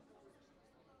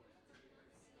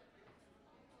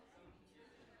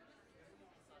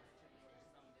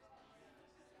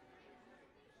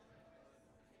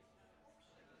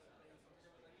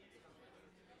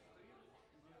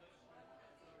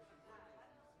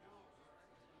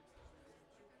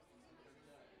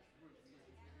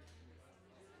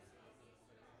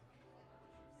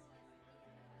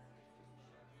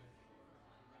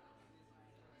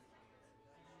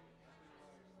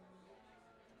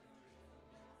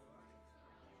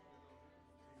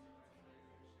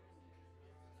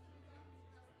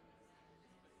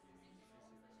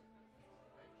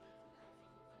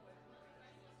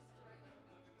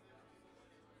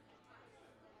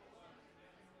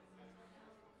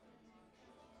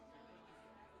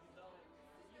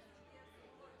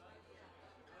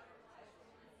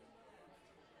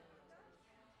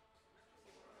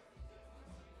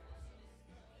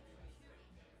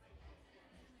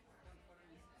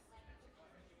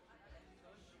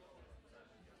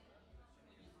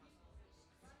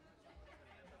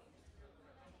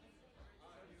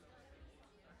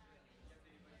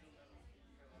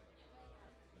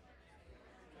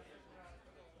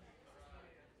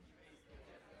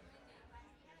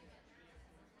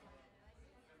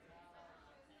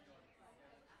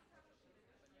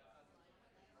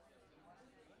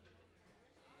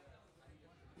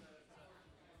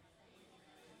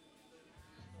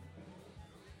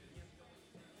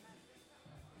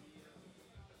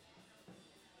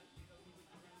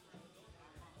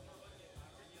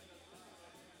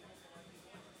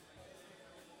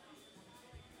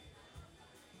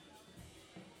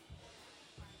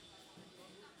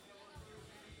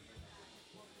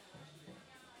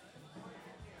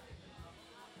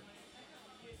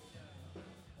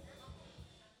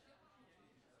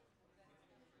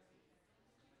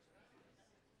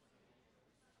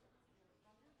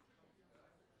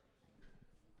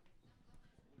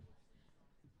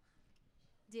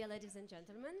Dear ladies and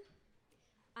gentlemen,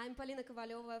 I'm Polina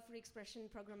Kovalyova, Free Expression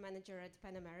Program Manager at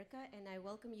Pan America, and I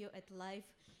welcome you at Live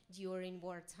During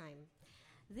Wartime.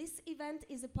 This event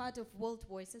is a part of World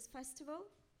Voices Festival,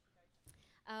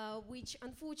 which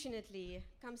unfortunately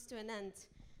comes to an end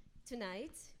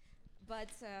tonight,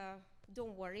 but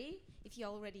don't worry, if you're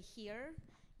already here,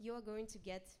 you are going to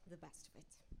get the best of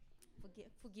it.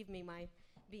 Forgive me my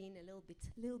being a little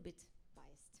bit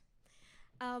biased.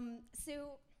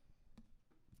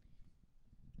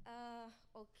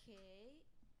 Okay.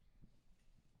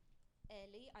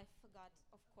 Ellie, I forgot,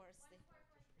 of course.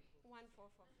 1 4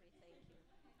 for free, thank you.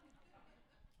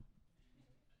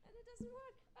 And it doesn't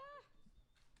work.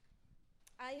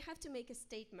 I have to make a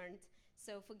statement,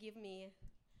 so forgive me.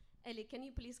 Ellie, can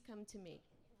you please come to me?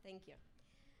 Thank you.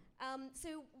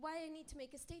 So why I need to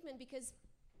make a statement? Because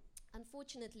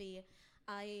unfortunately,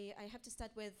 I have to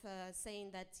start with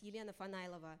saying that Yelena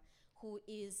Fonailova, who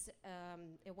is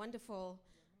a wonderful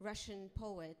Russian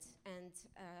poet and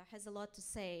has a lot to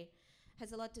say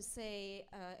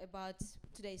about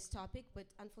today's topic, but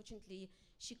unfortunately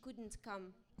she couldn't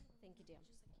come. Thank you, dear.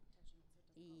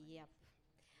 Yep.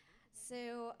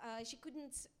 So she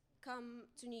couldn't come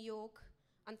to New York,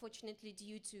 unfortunately,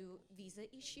 due to visa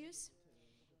issues,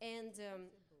 and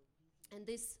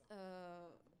this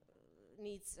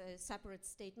needs a separate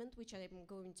statement, which I am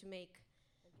going to make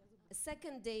a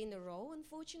second day in a row,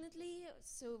 unfortunately,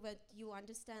 so that you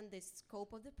understand the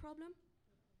scope of the problem.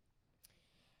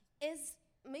 As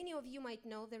many of you might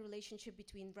know, the relationship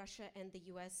between Russia and the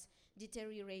US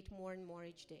deteriorate more and more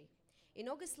each day. In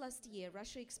August last year,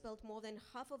 Russia expelled more than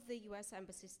half of the US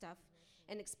embassy staff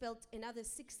and expelled another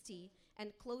 60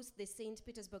 and closed the St.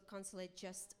 Petersburg consulate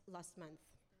just last month.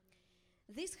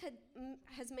 This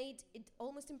has made it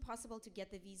almost impossible to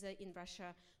get the visa in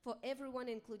Russia for everyone,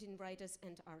 including writers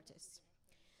and artists.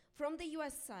 From the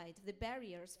US side, the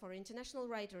barriers for international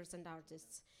writers and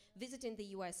artists visiting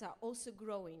the US are also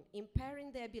growing,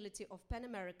 impairing the ability of Pan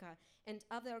America and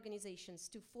other organizations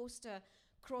to foster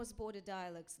cross-border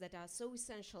dialogues that are so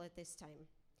essential at this time.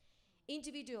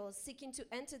 Individuals seeking to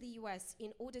enter the US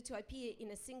in order to appear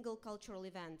in a single cultural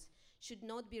event should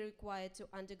not be required to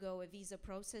undergo a visa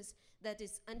process that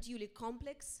is unduly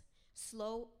complex,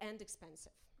 slow, and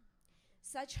expensive.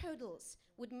 Such hurdles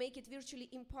would make it virtually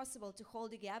impossible to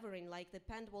hold a gathering like the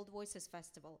Pan World Voices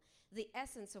Festival, the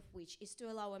essence of which is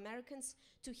to allow Americans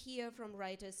to hear from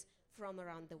writers from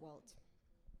around the world.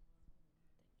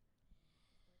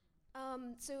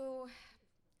 So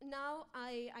now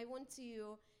I want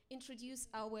to introduce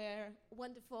our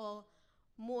wonderful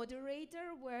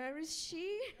moderator. Where is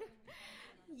she?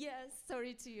 Yes,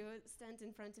 sorry to stand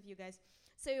in front of you guys.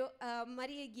 So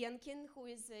Maria Genkin, who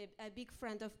is a big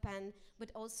friend of PAN,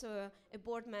 but also a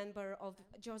board member of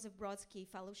Joseph Brodsky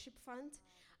Fellowship Fund.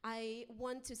 I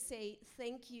want to say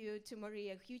thank you to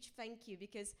Maria, a huge thank you,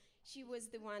 because she was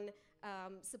the one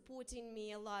supporting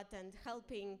me a lot and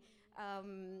helping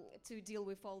to deal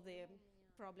with all the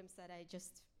problems that I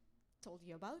just told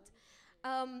you about.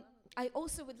 I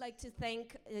also would like to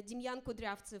thank Demyan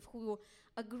Kudryavtsev, who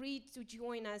agreed to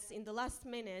join us in the last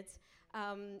minute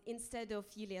instead of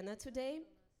Yelena today.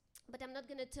 But I'm not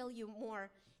going to tell you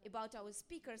more about our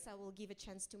speakers. I will give a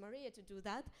chance to Maria to do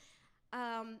that.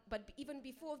 But even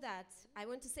before that, I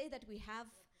want to say that we have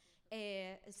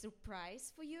a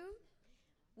surprise for you,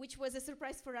 which was a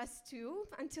surprise for us too,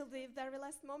 until the very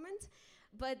last moment.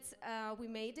 But we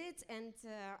made it, and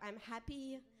I'm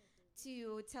happy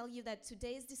to tell you that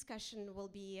today's discussion will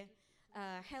be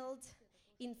held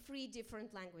in 3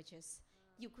 different languages: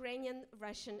 Ukrainian,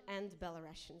 Russian, and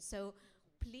Belarusian. So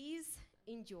please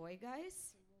enjoy,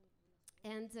 guys.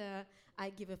 And I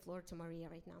give the floor to Maria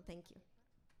right now. Thank you.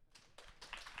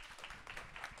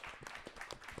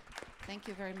 Thank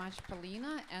you very much,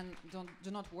 Polina. And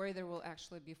do not worry, there will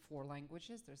actually be 4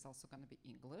 languages. There's also going to be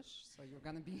English, so you're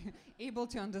going to be able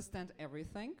to understand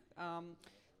everything.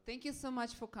 Thank you so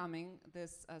much for coming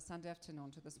this Sunday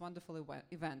afternoon to this wonderful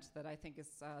event that I think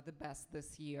is the best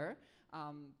this year,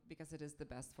 because it is the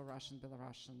best for Russian,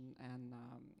 Belarusian, and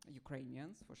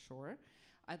Ukrainians, for sure.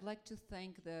 I'd like to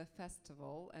thank the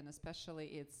festival, and especially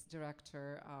its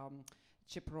director,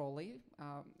 Chiproli,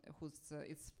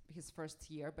 it's his first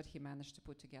year, but he managed to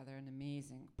put together an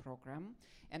amazing program.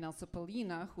 And also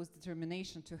Polina, whose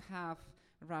determination to have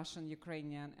Russian,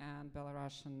 Ukrainian, and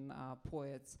Belarusian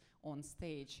poets on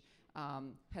stage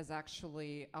has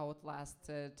actually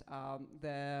outlasted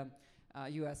the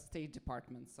US State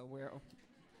Department. So we're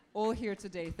all here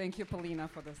today. Thank you, Polina,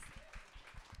 for this.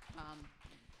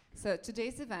 So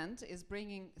today's event is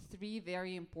bringing 3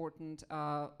 very important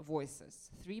voices,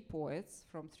 3 poets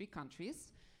from 3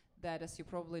 countries that, as you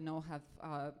probably know,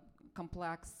 have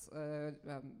complex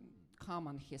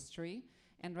common history,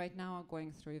 and right now are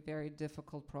going through a very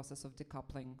difficult process of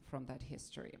decoupling from that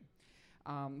history.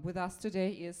 With us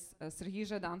today is Serhiy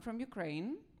Zhadan from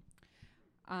Ukraine,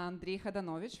 Andrei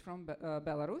Khadanovich from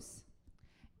Belarus,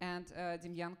 and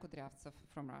Demyan Kudryavtsev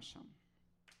from Russia.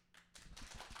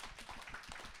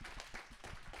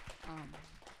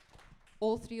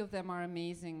 All three of them are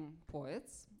amazing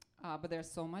poets, but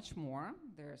there's so much more.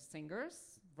 They're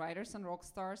singers, writers and rock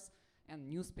stars, and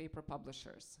newspaper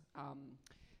publishers.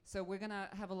 So we're gonna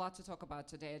have a lot to talk about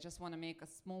today. I just wanna make a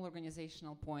small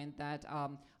organizational point that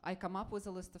I come up with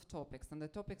a list of topics, and the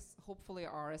topics hopefully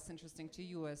are as interesting to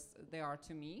you as they are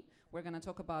to me. We're gonna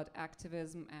talk about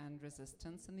activism and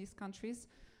resistance in these countries.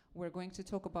 We're going to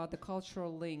talk about the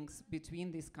cultural links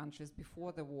between these countries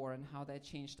before the war and how that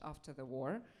changed after the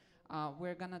war.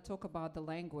 We're gonna talk about the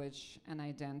language and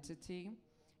identity,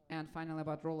 and finally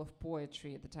about role of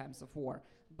poetry at the times of war.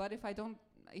 But if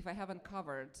I haven't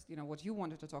covered, what you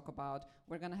wanted to talk about,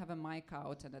 we're gonna have a mic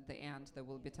out, and at the end there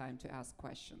will be time to ask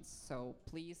questions. So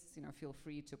please, feel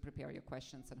free to prepare your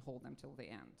questions and hold them till the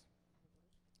end.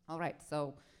 All right,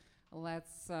 so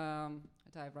let's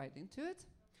dive right into it.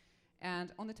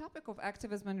 And on the topic of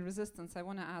activism and resistance, I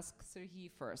want to ask Serhiy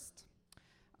first.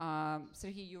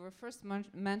 Serhiy, you were first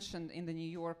mentioned in the New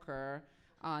Yorker,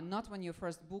 not when your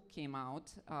first book came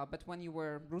out, but when you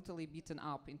were brutally beaten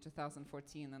up in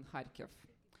 2014 in Kharkiv.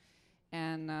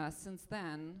 And since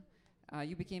then,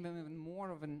 you became even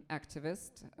more of an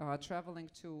activist, traveling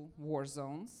to war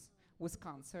zones with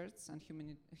concerts and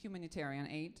humanitarian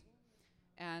aid.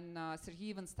 And Serhiy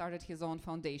even started his own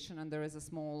foundation, and there is a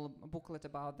small booklet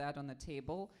about that on the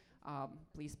table.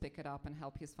 Please pick it up and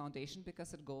help his foundation,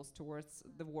 because it goes towards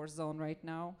the war zone right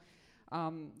now.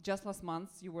 Just last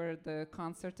month, you were at the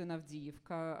concert in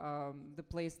Avdiivka, the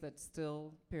place that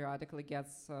still periodically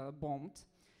gets bombed.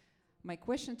 My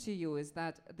question to you is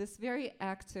that this very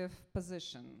active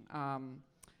position,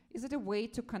 is it a way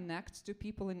to connect to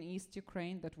people in East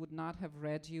Ukraine that would not have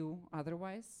read you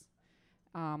otherwise?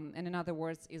 And in other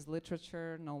words, is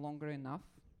literature no longer enough?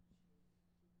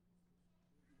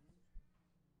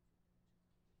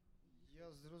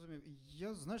 Я зрозумів.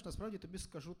 Я, насправді тобі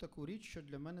скажу таку річ, що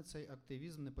для мене цей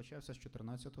активізм не почався з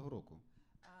 2014 року.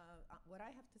 What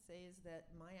I have to say is that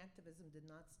my activism did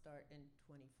not start in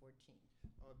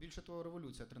 2014. Більше того,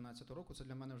 революція 13 року, це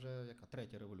для мене вже яка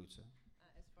третя революція.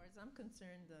 As far as I'm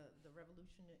concerned, the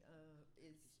revolution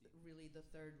is really the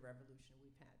third revolution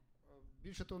we've had.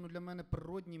 Більше того, для мене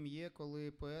природнім є,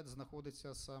 коли поет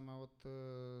знаходиться саме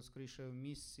скоріше в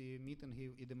місці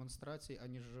мітингів і демонстрацій,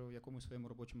 аніж в якомусь своєму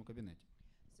робочому кабінеті.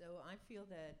 So I feel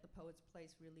that the poet's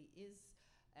place really is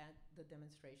at the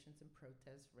demonstrations and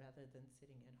protests rather than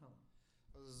sitting at home.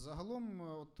 Загалом,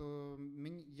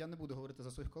 я не буду говорити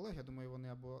за своїх колег, я думаю, вони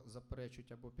або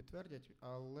заперечують, або підтвердять,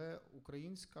 але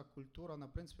українська культура, на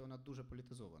принципі, вона дуже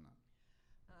політизована.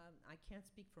 I can't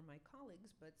speak for my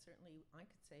colleagues, but certainly I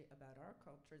could say about our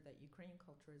culture that Ukrainian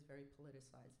culture is very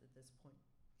politicized at this point.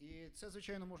 І це,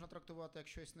 звичайно, можна трактувати як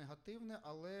щось негативне,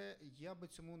 але я би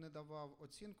цьому не давав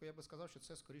оцінку, я би сказав, що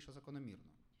це скоріше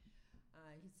закономірно.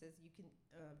 He says you can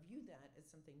view that as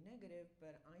something negative,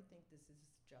 but I think this is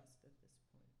just at this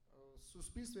point.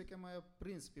 Суспільство, яке має, в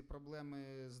принципі,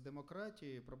 проблеми з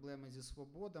демократією, проблеми зі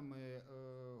свободами,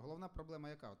 головна проблема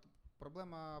яка?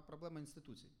 Проблема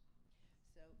інституцій.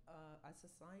 So a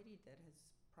society that has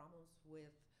problems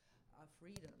with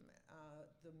freedom,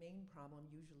 the main problem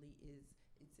usually is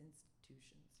its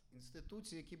institutions.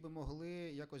 Інституції, які би могли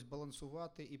якось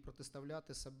балансувати і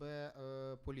протиставляти себе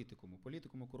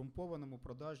політикуму корумпованому,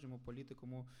 продажньому,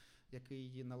 політикуму,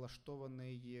 який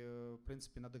налаштований, в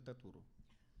принципі, на диктатуру.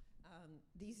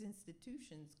 These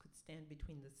institutions could stand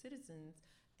between the citizens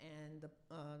and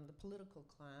the political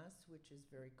class, which is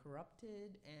very corrupted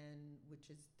and which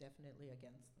is definitely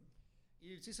against them.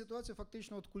 І в цій ситуації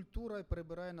фактично культура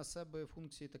перебирає на себе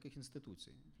функції таких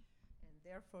інституцій.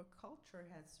 And therefore culture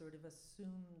has sort of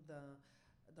assumed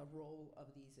the role of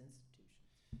these institutions.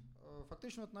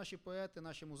 Фактично наші поети,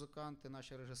 наші музиканти,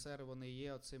 наші режисери, вони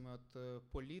є оцими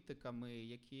політиками,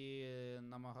 які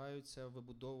намагаються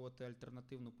вибудовувати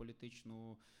альтернативну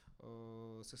політичну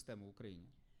систему в Україні.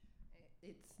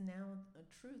 It's now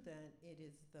true that it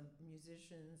is the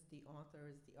musicians, the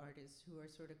authors, the artists who are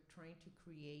sort of trying to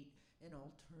create an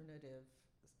alternative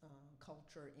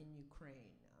culture in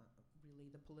Ukraine, really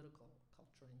the political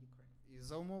culture in Ukraine. І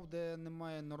за умов, де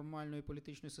немає нормальної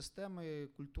політичної системи,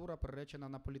 культура приречена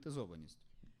на політизованість.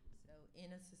 So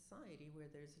in a society where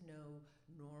there's no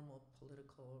normal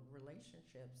political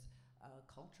relationships,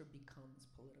 culture becomes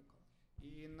political.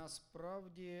 І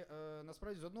насправді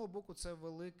з одного боку це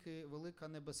велика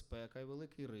небезпека і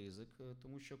великий ризик,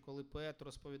 тому що коли поет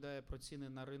розповідає про ціни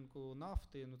на ринку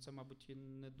нафти, ну це, мабуть, і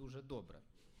не дуже добре.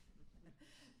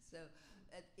 So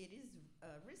it is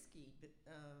risky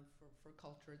for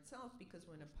culture itself, because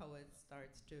when a poet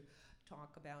starts to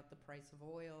talk about the price of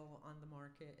oil on the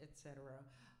market, etc.,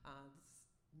 it's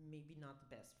maybe not the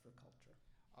best for culture.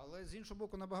 Але з іншого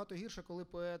боку, набагато гірше, коли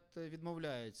поет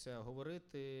відмовляється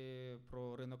говорити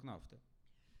про ринок нафти.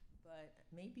 But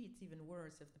maybe it's even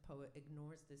worse if the poet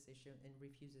ignores this issue and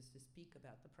refuses to speak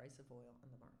about the price of oil on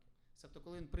the market. Тобто,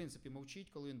 коли він, в принципі, мовчить,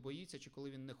 коли він боїться, чи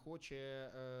коли він не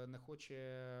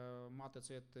хоче мати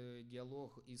цей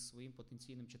діалог із своїм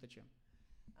потенційним читачем.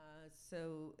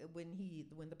 So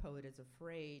when the poet is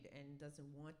afraid and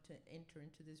doesn't want to enter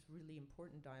into this really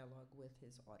important dialogue with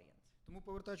his audience. Тому,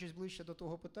 повертаючись ближче до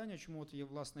того питання, чому от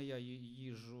власне я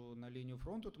їжджу на лінію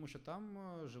фронту, тому що там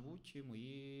живуть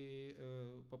мої,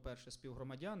 по-перше,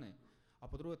 співгромадяни, а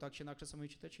по-друге, так чи інакше, це мої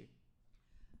читачі.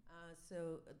 So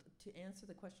to answer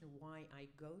the question why I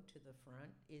go to the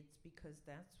front, it's because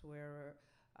that's where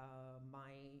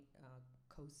my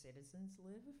co-citizens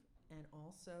live, and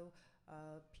also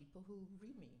people who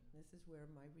read me. This is where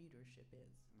my readership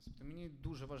is. Мені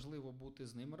дуже важливо бути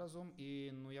з ними разом,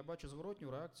 і я бачу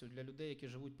зворотню реакцію. Для людей, які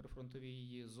живуть при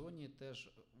фронтовій зоні,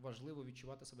 теж важливо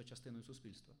відчувати себе частиною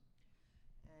суспільства.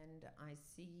 And I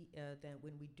see that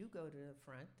when we do go to the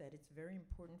front, that it's very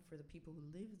important for the people who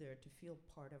live there to feel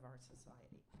part of our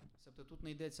society. Тобто тут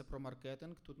не йдеться про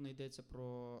маркетинг, тут не йдеться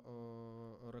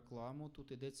про рекламу,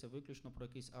 тут йдеться виключно про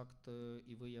якийсь акт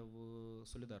і вияв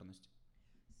солідарності.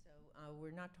 So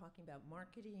we're not talking about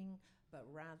marketing, but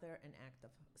rather an act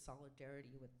of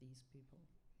solidarity with these people.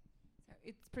 So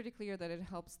it's pretty clear that it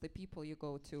helps the people you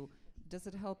go to. Does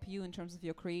it help you in terms of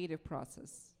your creative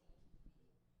process?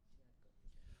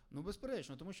 Ну,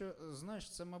 безперечно, тому що, знаєш,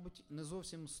 це, мабуть, не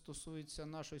зовсім стосується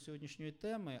нашої сьогоднішньої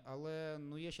теми, але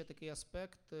є ще такий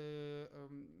аспект,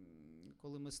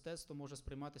 коли мистецтво може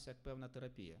сприйматися як певна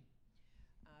терапія.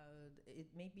 It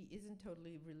maybe isn't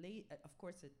totally related, of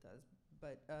course it does,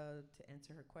 but to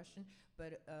answer her question,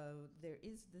 but there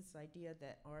is this idea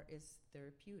that art is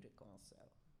therapeutic also.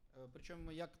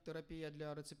 Причому як терапія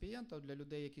для реципієнта, для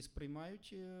людей, які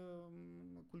сприймають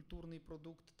культурний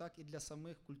продукт, так і для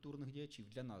самих культурних діячів,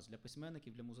 для нас, для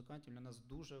письменників, для музикантів, для нас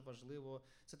дуже важливо,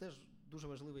 це теж дуже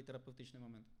важливий терапевтичний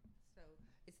момент. So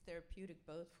it's therapeutic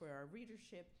both for our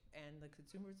readership and the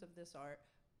consumers of this art,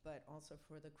 but also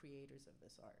for the creators of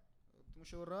this art. Тому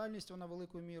що реальність, вона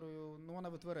великою мірою, вона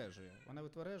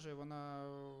витвережує,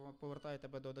 вона повертає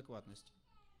тебе до адекватності.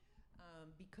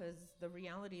 Because the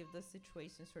reality of the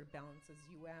situation sort of balances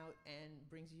you out and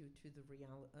brings you to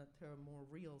to a more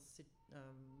real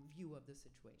view of the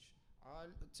situation. А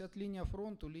ця лінія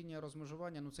фронту, лінія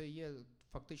розмежування, це є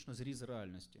фактично зріз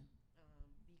реальності.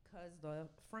 Because the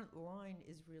front line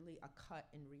is really a cut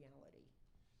in reality.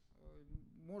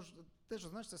 Теж,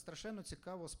 знаєш, це страшенно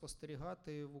цікаво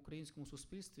спостерігати в українському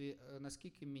суспільстві,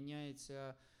 наскільки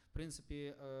міняється, в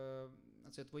принципі,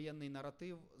 цей воєнний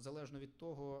наратив, залежно від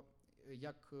того,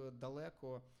 як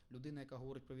далеко людина, яка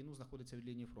говорить про війну, знаходиться від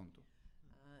лінії фронту.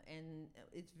 And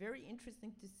it's very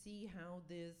interesting to see how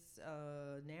this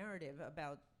narrative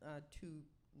about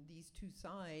these two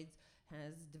sides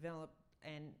has developed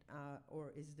and or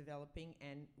is developing,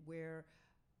 and where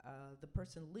the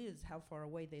person lives, how far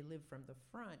away they live from the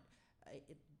front.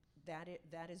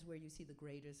 That is where you see the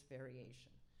greatest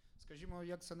variation. Скажімо,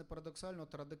 як це не парадоксально,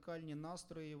 радикальні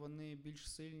настрої, вони більш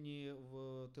сильні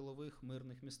в тилових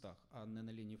мирних містах, а не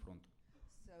на лінії фронту.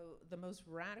 So the most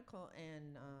radical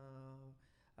and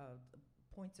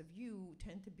points of view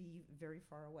tend to be very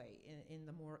far away in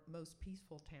the most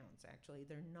peaceful towns. Actually,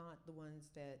 they're not the ones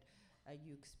that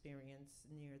you experience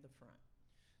near the front.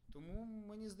 Тому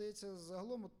мені здається,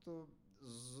 загалом,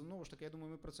 знову ж таки, я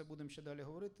думаю, ми про це будемо ще далі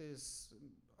говорити,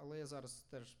 але я зараз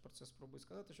теж про це спробую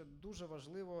сказати, що дуже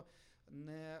важливо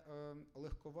не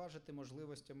легковажити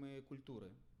можливостями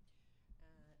культури.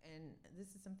 And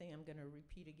this is something I'm going to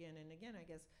repeat again and again, I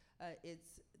guess.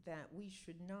 It's that we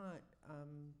should not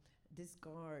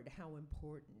discard how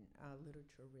important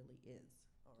literature really is,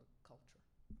 or culture.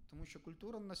 Тому що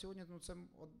культура на сьогодні, це,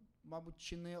 мабуть,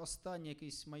 чи не останній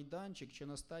якийсь майданчик, чи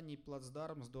не останній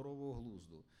плацдарм здорового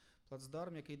глузду.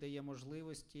 Плацдарм, який дає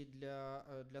можливості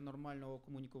для нормального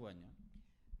комунікування.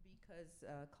 Because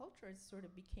culture has sort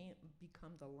of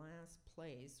become the last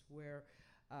place where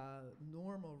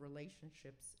normal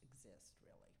relationships exist,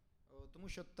 really. Тому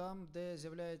що там, де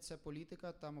з'являється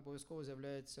політика, там обов'язково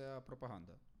з'являється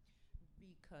пропаганда.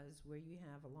 Because where you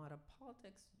have a lot of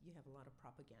politics, you have a lot of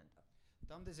propaganda.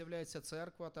 Там, де з'являється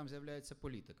церква, там з'являється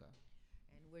політика.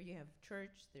 And where you have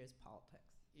church, there's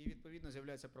politics. І, відповідно,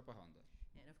 з'являється пропаганда.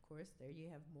 And of course, there you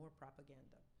have more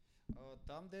propaganda.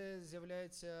 Там, де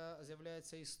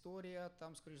з'являється історія,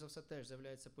 там, скоріш за все, теж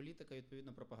з'являється політика і,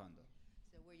 відповідно, пропаганда.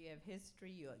 So where you have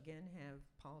history, you again have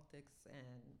politics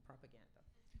and propaganda.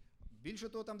 Більше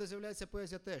того, там, де з'являється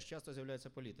поезія, теж часто з'являється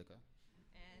політика.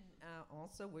 And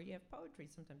also where you have poetry,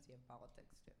 sometimes you have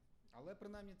politics too. Але,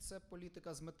 принаймні, це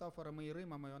політика з метафорами і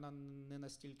римами, вона не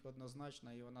настільки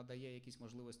однозначна, і вона дає якісь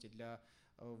можливості для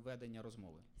ведення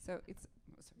розмови. So it's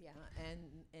Yeah, and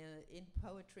in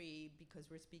poetry, because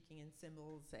we're speaking in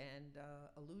symbols and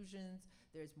allusions,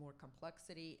 there's more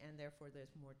complexity, and therefore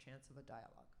there's more chance of a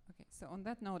dialogue. okay. So on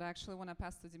that note, I actually want to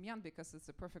pass to Demyan because it's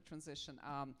a perfect transition.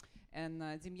 And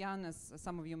Demyan, as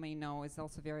some of you may know, is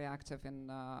also very active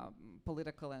in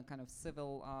political and kind of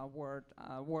civil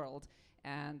world.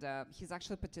 And he's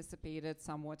actually participated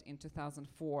somewhat in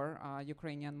 2004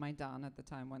 Ukrainian Maidan at the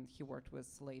time when he worked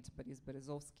with late Boris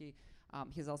Berezovsky.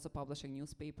 He's also publishing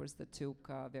newspapers that took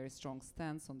a very strong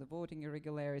stance on the voting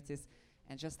irregularities.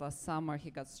 And just last summer, he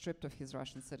got stripped of his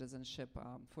Russian citizenship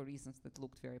for reasons that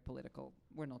looked very political.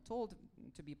 We're not told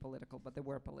to be political, but they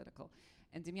were political.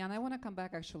 And Demyan, I want to come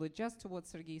back actually just to what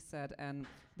Serhiy said. And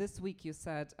this week you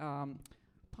said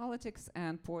politics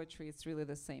and poetry is really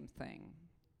the same thing.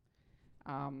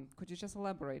 Could you just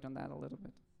elaborate on that a little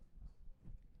bit?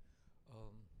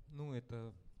 Ну,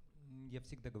 это я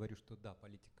всегда говорю, что да,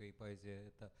 политика и поэзия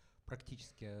это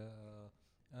практически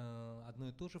одно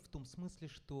и то же в том смысле,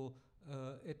 что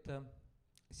это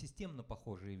системно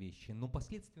похожие вещи, но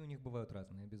последствия у них бывают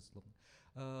разные, безусловно.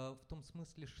 В том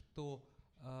смысле, что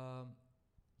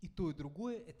и то, и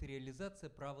другое – это реализация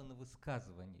права на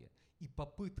высказывание и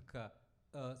попытка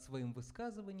своим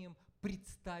высказыванием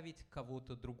представить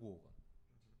кого-то другого.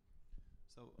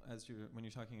 So, when you're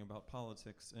talking about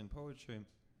politics and poetry,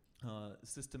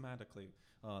 systematically,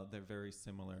 they're very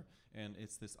similar, and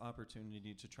it's this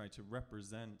opportunity to try to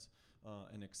represent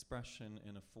an expression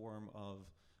in a form of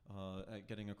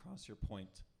getting across your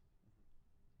point.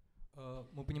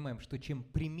 Мы понимаем, что чем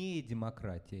прямее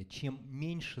демократия, чем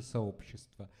меньше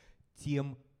сообщества,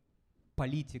 тем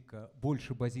политика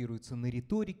больше базируется на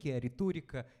риторике, а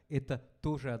риторика – это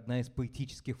тоже одна из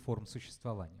поэтических форм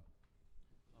существования.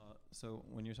 So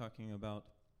when you're talking about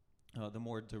the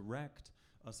more direct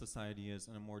a society is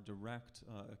and a more direct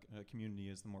a community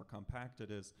is, the more compact it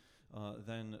is,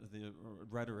 then the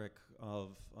rhetoric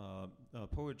of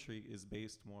poetry is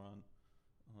based more on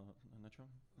на чем?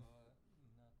 На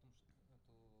том, что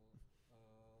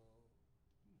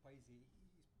поэзия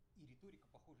и риторика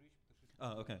похожие вещи,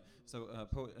 потому что... Okay. So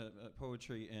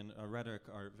poetry and rhetoric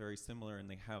are very similar, and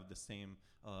they have the same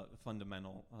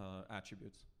fundamental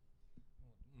attributes.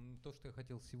 То, что я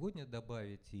хотел сегодня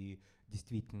добавить, и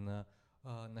действительно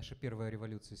наша первая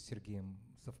революция с Сергеем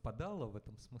совпадала в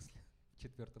этом смысле в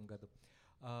 2004 году,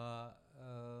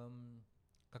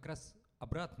 как раз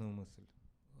обратную мысль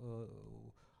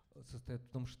состоит в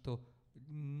том, что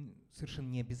совершенно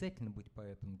не обязательно быть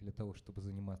поэтом для того, чтобы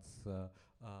заниматься,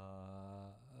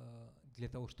 для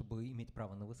того, чтобы иметь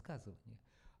право на высказывание.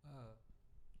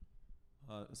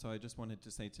 So I just wanted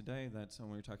to say today that when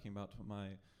we were talking about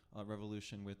my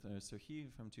revolution with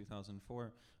Serhiy from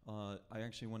 2004, I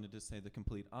actually wanted to say the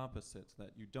complete opposite,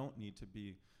 that you don't need to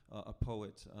be a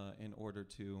poet in order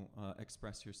to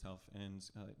express yourself and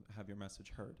have your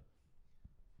message heard.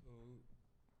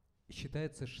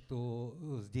 Считается, что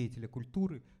с деятеля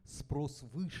культуры спрос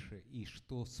выше, и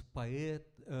что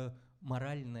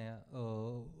моральная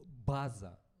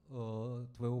база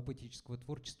твоего поэтического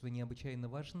творчества необычайно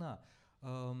важна.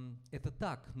 Это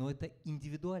так, но это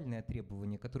индивидуальное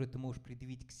требование, которое ты можешь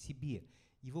предъявить к себе.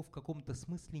 Его в каком-то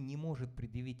смысле не может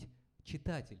предъявить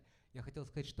читатель. Я хотел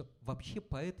сказать, что вообще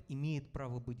поэт имеет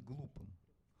право быть глупым.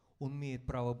 Он имеет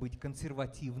право быть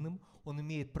консервативным, он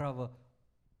имеет право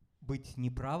быть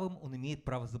неправым, он имеет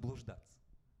право заблуждаться.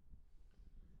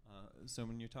 So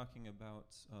when you're talking about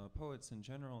poets in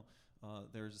general,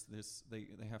 there's this,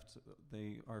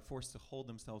 they are forced to hold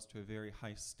themselves to a very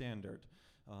high standard.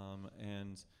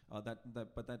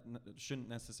 But that shouldn't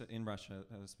necessarily, in Russia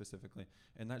specifically,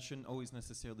 and that shouldn't always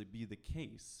necessarily be the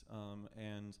case.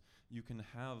 And you can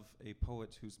have a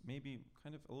poet who's maybe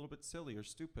kind of a little bit silly or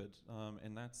stupid,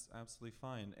 and that's absolutely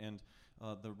fine. And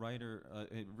the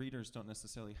readers don't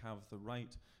necessarily have the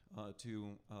right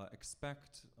to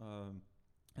expect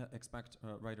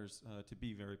writers to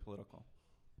be very political.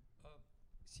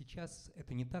 Сейчас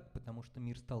это не так, потому что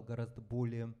мир стал гораздо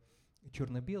более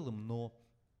черно-белым, но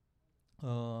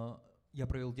я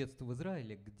провел детство в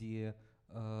Израиле, где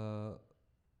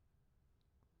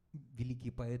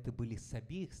великие поэты были с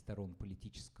обеих сторон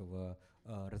политического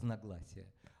разногласия.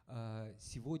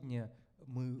 Сегодня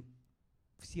мы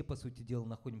все, по сути дела,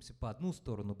 находимся по одну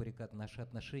сторону баррикад. Наши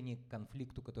отношения к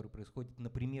конфликту, который происходит,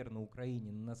 например, на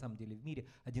Украине, но на самом деле в мире,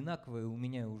 одинаковые у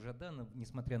меня и у Жадана,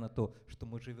 несмотря на то, что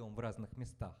мы живем в разных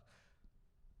местах.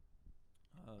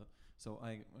 So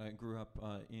I grew up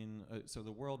so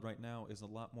the world right now is a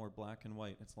lot more black and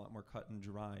white. It's a lot more cut and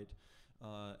dried.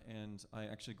 And I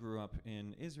actually grew up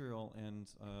in Israel,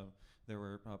 and there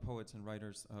were poets and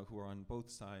writers who were on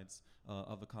both sides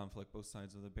of the conflict, both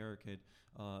sides of the barricade.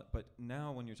 But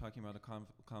now when you're talking about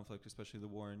a conflict, especially the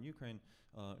war in Ukraine,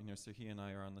 Serhiy and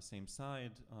I are on the same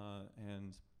side,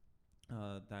 and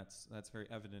that's very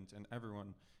evident, and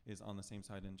everyone is on the same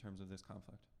side in terms of this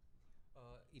conflict.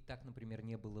 И так, например,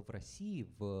 не было в России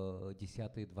в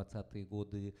 10-е, 20-е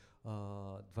годы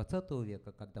 20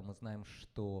 века, когда мы знаем,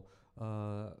 что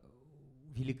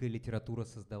великая литература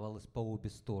создавалась по обе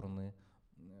стороны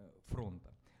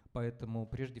фронта. Поэтому,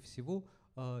 прежде всего,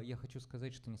 я хочу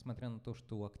сказать, что несмотря на то,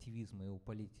 что у активизма, и у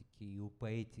политики, и у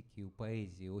поэтики, и у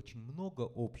поэзии очень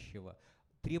много общего,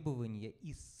 требования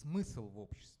и смысл в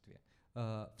обществе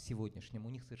в сегодняшнем у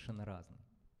них совершенно разные.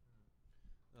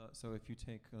 So if you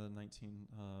take 19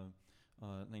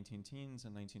 teens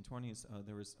and 1920s,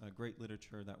 there was a great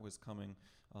literature that was coming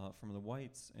from the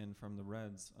whites and from the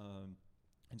reds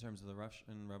in terms of the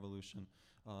Russian Revolution.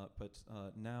 But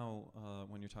now,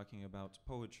 when you're talking about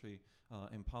poetry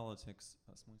and politics,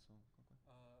 смысл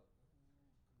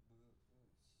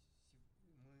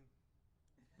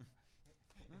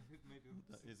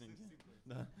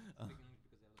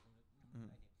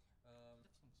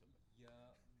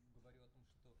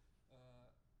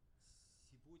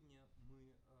Сегодня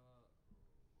мы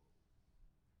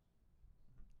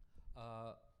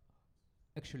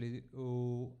actually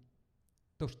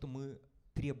то, что мы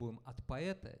требуем от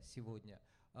поэта сегодня,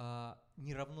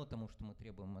 не равно тому, что мы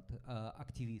требуем от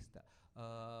активиста.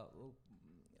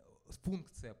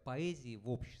 Функция поэзии в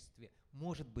обществе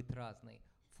может быть разной.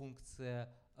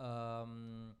 Функция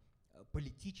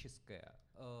политическая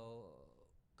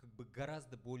как бы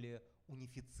гораздо более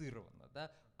унифицирована.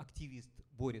 Да? Активист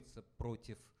борется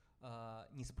против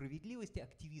несправедливости,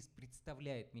 активист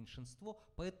представляет меньшинство,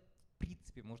 поэт в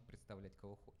принципе может представлять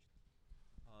кого хочет.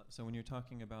 So when you're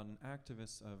talking about an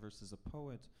activist versus a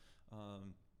poet,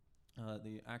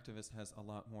 the activist has a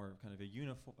lot more kind of a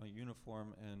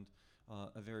uniform and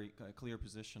a very clear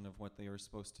position of what they are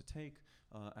supposed to take.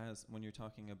 As when you're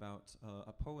talking about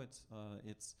a poet,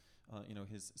 it's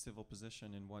his civil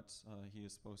position and what he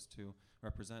is supposed to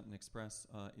represent and express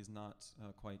is not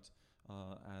quite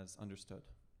as understood.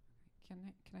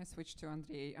 Can I switch to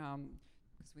Andrei?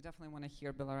 Because we definitely want to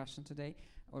hear Belarusian today.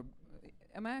 Or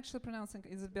am I actually pronouncing?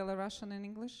 Is it Belarusian in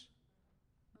English?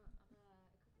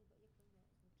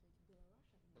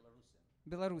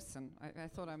 Belarusian. I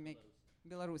thought I make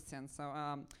Belarusian. So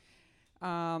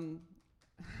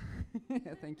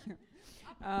thank you.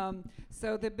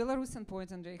 So the Belarusian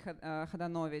poet Andrei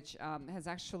Khadanovich has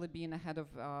actually been ahead of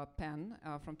PEN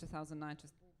from 2009 to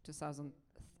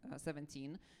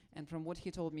 2017. And from what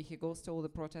he told me, he goes to all the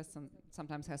protests and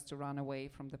sometimes has to run away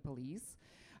from the police.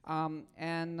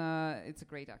 And it's a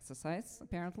great exercise,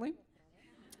 apparently,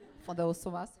 for those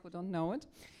of us who don't know it.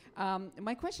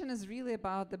 My question is really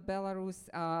about the Belarus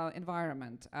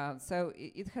environment. So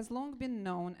it has long been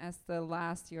known as the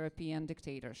last European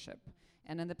dictatorship.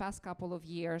 And in the past couple of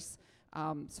years,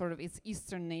 sort of its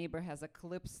eastern neighbor has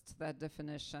eclipsed that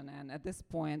definition. And at this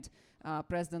point,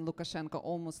 President Lukashenko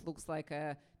almost looks like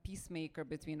a peacemaker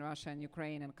between Russia and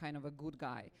Ukraine and kind of a good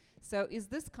guy. So is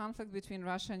this conflict between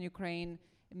Russia and Ukraine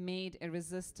made a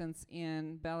resistance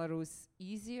in Belarus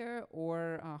easier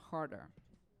or harder?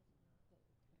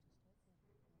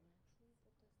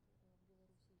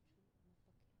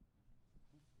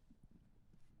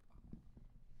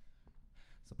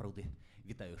 Сапраўды,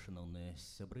 вітаю, шановныя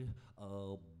сябры.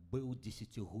 Быў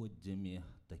дзесяцігоддзямі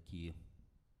такі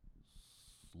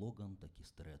слоган, такі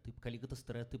стэрэатып. Калі гэта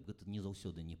стэрэатып, гэта не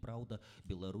заўсёды неправда.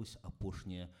 Беларусь –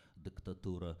 апошняя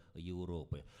дыктатура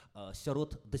Еўропы.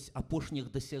 Сярод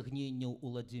апошніх дасягненняў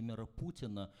Уладзіміра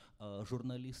Пуціна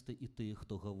журналісты і тыя,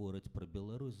 хто гавораць пра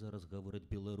Беларусь, зараз гавораць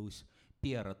Беларусь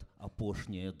перад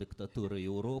апошняя дыктатура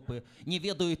Еўропы. Не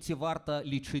ведаю, ці варта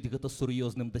лічыць гэта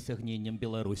сур'ёзным дасягненнем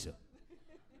Беларусі.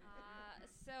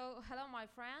 So, hello, my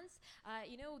friends.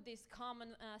 You know this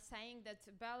common saying that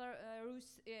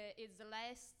Belarus is the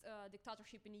last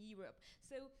dictatorship in Europe.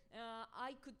 So,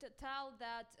 I could tell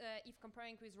that if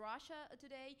comparing with Russia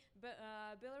today,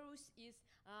 Belarus is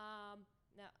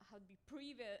how to be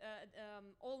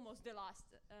almost the last.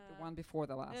 The one before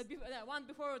the last. The one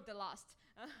before the last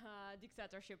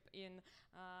dictatorship in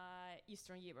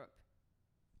Eastern Europe.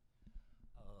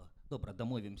 Добра,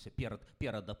 дамовімся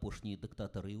перад апошнія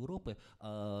дыктатары Еўропы.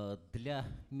 Для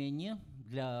мяне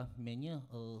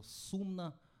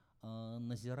сумна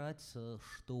назіраць,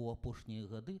 што ў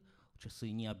апошнія гады, у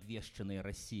часы неабвешчанай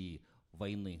Расіі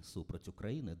вайны супраць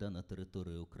Украіны, на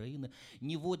тэрыторыі Украіны,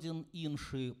 ніводзін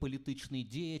іншы палітычны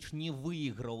дзеяч не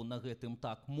выйграў на гэтым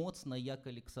так моцна, як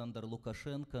Александр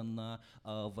Лукашенко на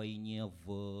вайне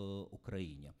в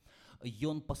Украіне.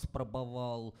 Ён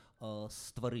паспрабаваў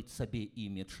стварыць сабе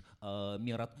імідж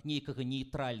нейкага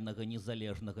нейтральнага,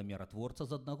 незалежнага міратворца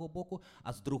з аднаго боку,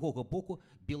 а з другога боку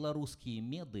беларускія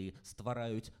медыі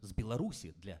ствараюць з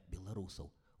Беларусі для беларусаў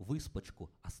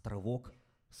выспачку, астравок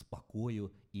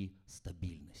спакою і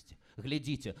стабільнасці.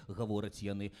 Глядзіце, гавораць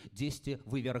яны, дзесьці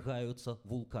вывяргаюцца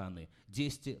вулканы,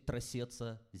 дзесьці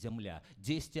трасецца зямля,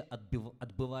 дзесьці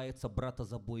адбываецца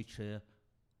братазабойчая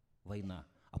вайна.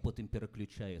 А потым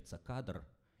пераключаецца кадр,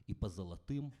 і па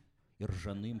залатым і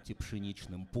ржаным ці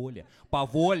пшэнічным поле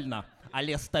павольна,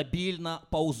 але стабільна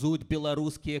паўзуць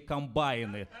беларускія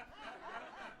камбайны.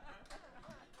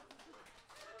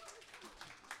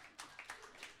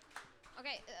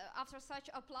 Okay, after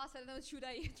such applause, I don't know should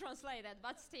I translate that,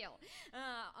 but still,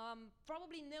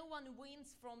 probably no one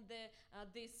wins from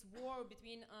this war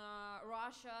between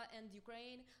Russia and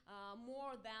Ukraine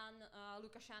more than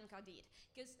Lukashenko did,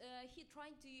 because he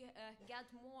tried to get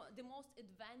the most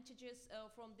advantages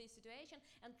from this situation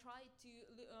and tried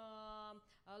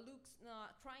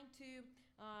to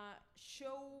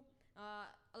show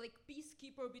like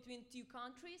peacekeeper between two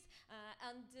countries,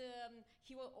 and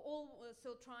he was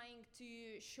also trying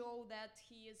to show that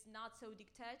he is not so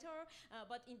dictator,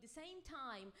 but in the same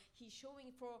time he's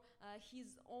showing for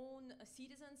his own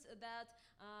citizens that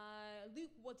look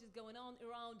what is going on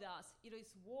around us. It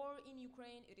is war in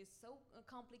Ukraine, it is so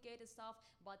complicated stuff,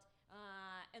 but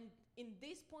and in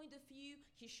this point of view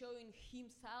he's showing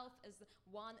himself as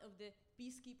one of the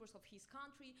peacekeepers of his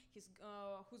country,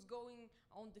 who's going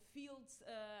on the fields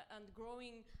and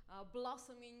growing,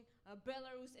 blossoming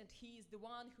Belarus, and he is the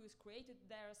one who is created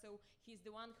there, so he's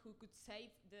the one who could save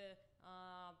the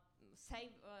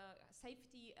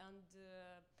safety and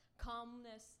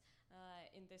calmness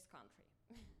in this country.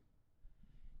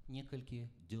 Некалькі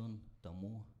дзён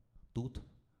таму тут,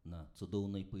 на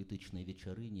цудоўнай паэтычнай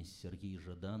вечарыне, Серhiy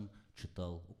Zhadan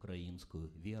чытаў украінскую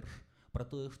верш пра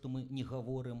тое, што мы не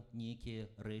гаворым нейкія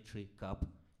рэчы, каб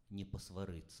не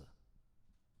пасварыцца.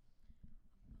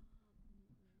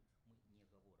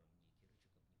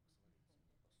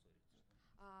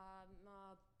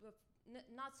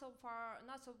 Not so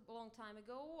long time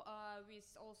ago,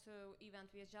 with also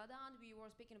event with Zhadan, we were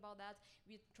speaking about that.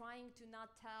 We're trying to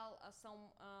not tell some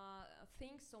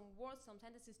things, some words, some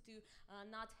tendencies to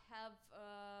not have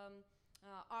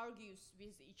argues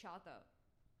with each other.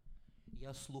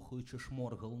 Я, слухаючы,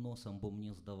 шморгал носам, бо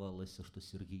мне здавалася, што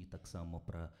Серhiy таксама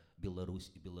пра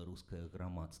Беларусь і беларускае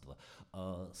грамадства.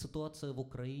 Сітуацыя в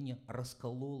Украіне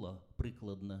раскалола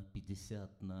прыкладна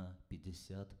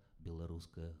 50/50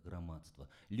 беларускае грамадства.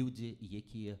 Людзі,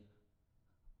 якія,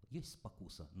 ёсць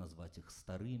спакуса назваць іх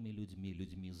старымі людзьмі,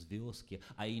 людзьмі з вёскі,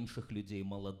 а іншых людзей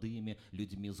маладымі,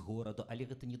 людзьмі з гораду, але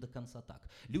гэта не да канца так.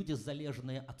 Людзі,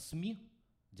 залежныя ад СМІ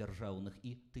дзяржаўных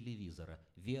і тэлевізара,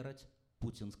 вераць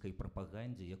пуцінскай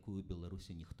прапагандзе, якую ў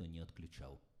Беларусі ніхто не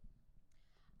адключаў.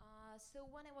 So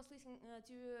when I was listening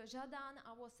to Zhadan,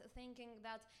 I was thinking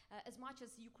that as much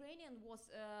as Ukrainian was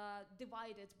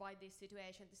divided by this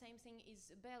situation, the same thing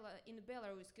is in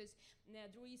Belarus, because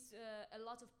there is a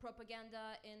lot of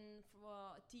propaganda in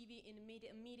TV, in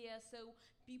media, so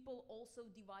people also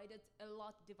divided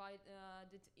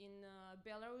in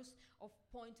Belarus of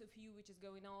point of view which is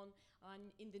going on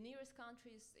in the nearest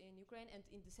countries, in Ukraine, and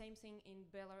in the same thing in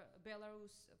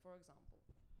Belarus, for example.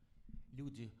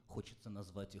 Людзі, хочацца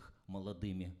назваць іх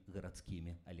маладымі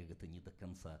гарадскімі, але гэта не да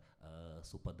канца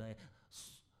супадае,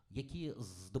 якія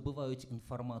здабываюць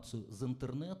інфармацыю з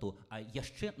інтэрнэту, а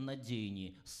яшчэ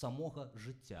надзейней з самога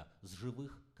жыцця, з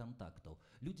жывых кантактаў.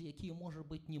 Людзі, якія, можа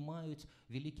быць, не маюць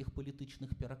вялікіх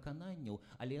палітычных перакананняў,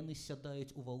 але яны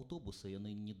сядаюць у аўтобусы,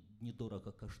 яны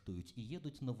недорага каштуюць і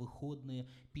едуць на выходныя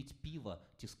піць піва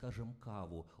ці, скажам,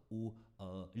 каву у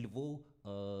Львоў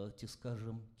ці,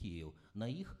 скажам, Кіеў. На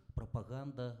іх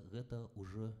прапаганда гэта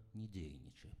ўжо не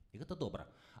дзейнічае. І гэта добра.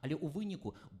 Але ў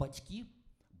выніку бацькі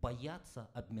баяцца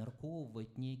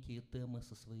абмяркоўваць нейкія тэмы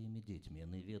са сваімі дзецьмі.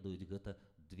 Яны ведаюць, гэта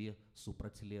две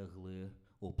супрацьлеглыя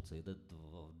опцыі, да,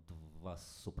 два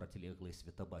супрацьлеглыя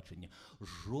светабачання.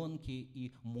 Жонкі і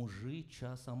мужы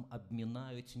часам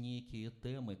абмінаюць нейкія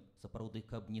тэмы, сапраўды,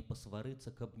 каб не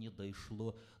пасварыцца, каб не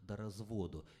дайшло да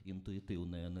разводу.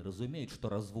 Інтуітыўна яны разумеюць,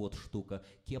 што развод штука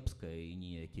кепская і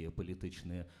ніякія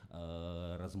палітычныя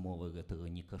размовы гэтага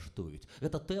не каштуюць.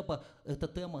 Эта тэма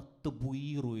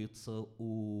табуіруецца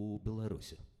ў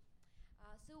Беларусі.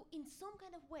 So in some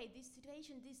kind of way, this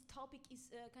situation, this topic is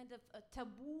kind of a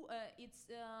taboo. It's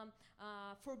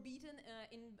forbidden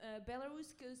in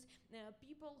Belarus because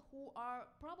people who are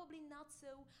probably not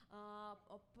so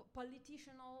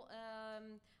political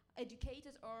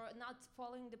educated or not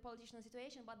following the political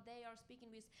situation, but they are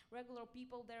speaking with regular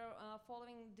people. They're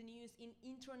following the news in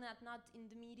internet, not in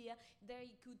the media.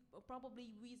 They could probably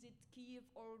visit Kiev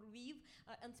or Lviv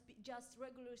and just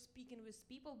regularly speaking with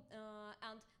people.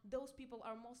 And those people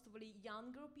are mostly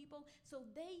younger people, so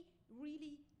they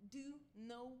really do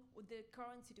know the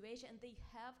current situation and they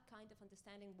have kind of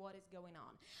understanding what is going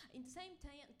on. In the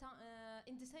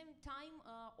same time,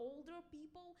 older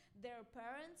people, their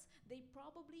parents, they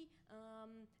probably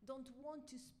don't want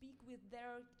to speak with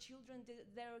their children,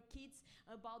 their kids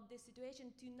about the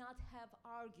situation, to not have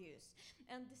argues.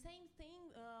 And the same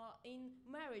thing in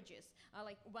marriages,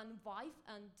 like one wife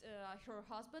and her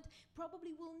husband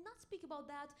probably will not speak about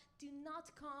that, to not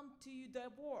come to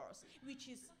divorce, which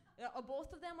is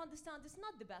both of them understand it's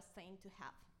not the best thing to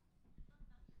have.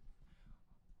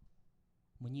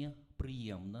 Мне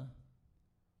прыемна,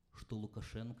 што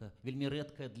Лукашенко, вельмі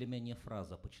рэдкая для мяне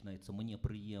фраза пачынаецца, мне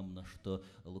прыемна, што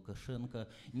Лукашенко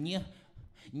не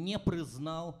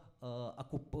прызнаў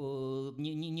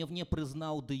не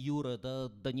прызнаў дэ юрэ, да,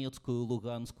 данецкую,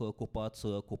 луганскую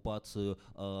акупацыю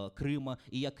Крыма,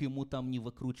 і як яму там не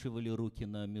выкручвалі рукі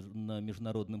на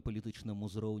міжнародным палітычным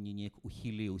узроўні, неяк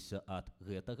ухіліўся ад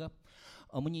гэтага.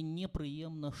 А мне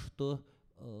непрыемна, што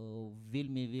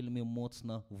вельмі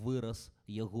моцна вырас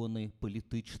ягоны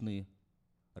палітычны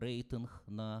рэйтынг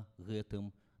на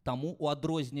гэтым. Таму у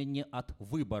адрозненне ад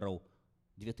выбараў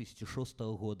 2006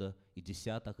 года і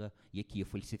 2010, якія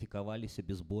фальсіфікаваліся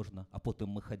безбожна, а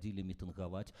потым мы хадзілі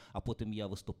мітынгаваць, а потым я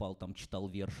выступал там, чытал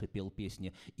вершы, пел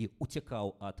песні і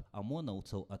уцякаў ад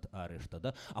амонаўцаў, ад арышта.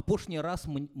 Да? Апошні раз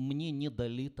мне не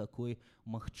далі такой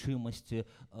магчымасці,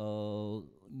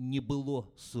 не было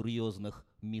сур'ёзных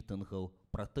мітынгаў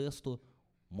пратэсту,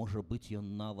 можа быць,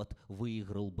 ён нават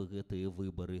выйграў бы гэтыя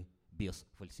выбары без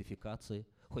фальсіфікацыі,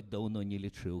 хоць даўно не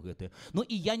лічыў гэты. Ну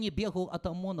і я не бегаў ад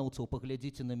амонаўцаў,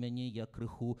 паглядзіце на мяне, я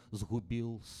крыху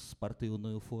згубіў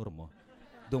спартыўную форму.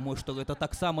 Думаю, што гэта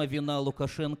таксама віна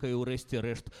Лукашенка і ўрэшце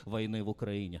рэшт вайны в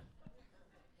Украіне.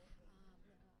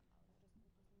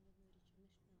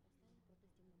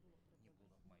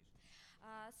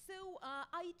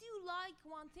 I do like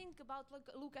one thing about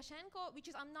Lukashenko, which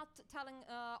is I'm not telling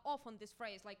often this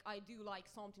phrase, like I do like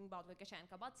something about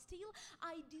Lukashenko, but still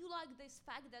I do like this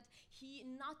fact that he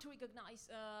not recognize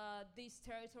these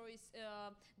territories,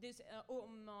 these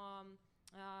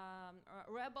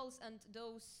rebels and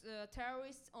those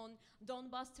terrorists on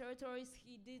Donbass territories.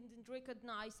 He didn't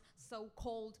recognize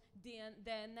so-called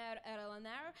DNR,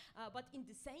 LNR, but in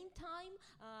the same time,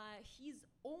 his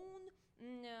own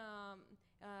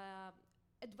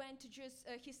advantages,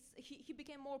 he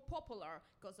became more popular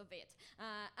because of it.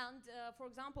 And for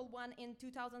example, when in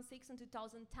 2006 and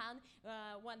 2010,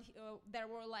 when there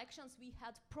were elections, we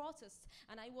had protests,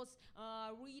 and I was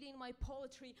reading my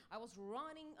poetry. I was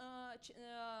running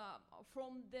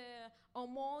from the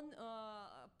OMON,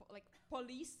 like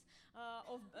police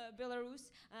of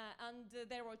Belarus, and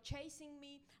they were chasing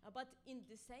me. But in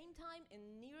the same time, in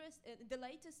the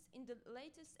latest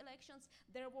elections,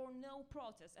 there were no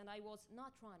protests, and I was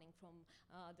not running from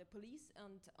the police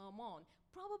and OMON,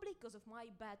 probably because of my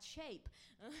bad shape.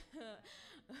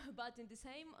 But in the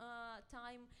same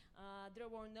time, there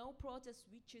were no protests,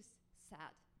 which is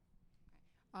sad.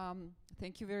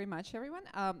 Thank you very much, everyone.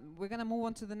 We're going to move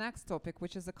on to the next topic,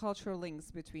 which is the cultural links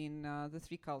between the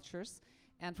three cultures.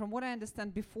 And from what I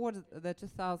understand, before the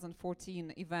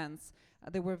 2014 events,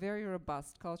 there were very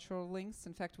robust cultural links.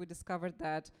 In fact, we discovered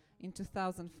that in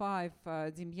 2005,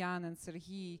 Demyan and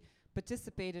Serhiy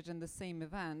participated in the same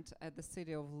event at the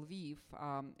city of Lviv,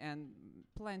 and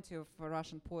plenty of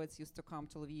Russian poets used to come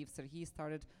to Lviv. Serhiy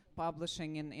started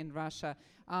publishing in Russia.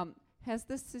 Has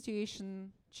this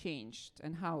situation changed,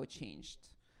 and how it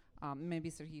changed? Maybe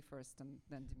Serhiy first, and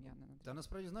then Demyan. Та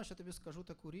насправді, знаєш, я тобі скажу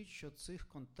таку річ, що цих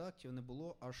контактів не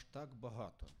було аж так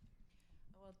багато.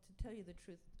 Well, to tell you the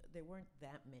truth, there weren't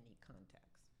that many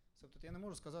contacts. Тобто я не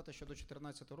можу сказати, що до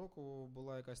 2014 року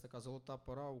була якась така золота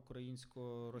пора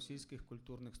українсько-російських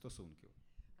культурних стосунків.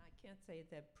 I can't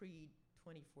say that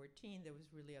 2014, there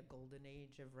was really a golden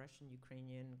age of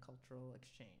Russian-Ukrainian cultural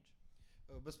exchange.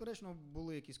 Безперечно,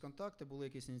 були якісь контакти, були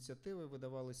якісь ініціативи,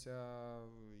 видавалися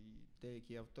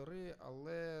деякі автори,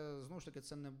 але знову ж таки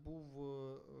це не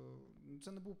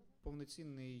був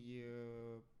повноцінний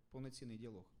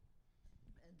діалог.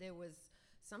 There was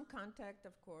some contact,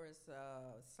 of course.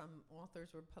 Some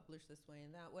authors were published this way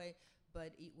and that way,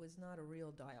 but it was not a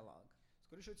real dialogue.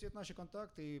 Скоріше, ці наші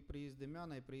контакти, і приїзд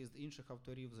Дем'яна, і приїзд інших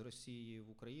авторів з Росії в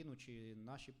Україну, чи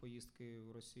наші поїздки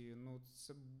в Росію, ну,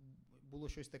 це було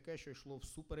щось таке, що йшло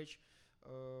всупереч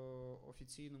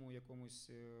офіційному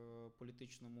якомусь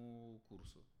політичному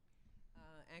курсу.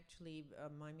 Actually,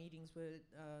 my meetings with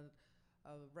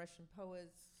Russian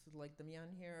poets like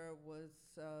Demyan here was,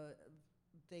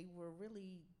 they were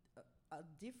really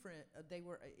different. They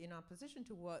were in opposition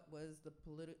to what was the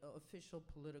official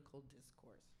political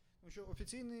discourse. Тому що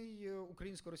офіційний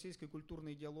українсько-російський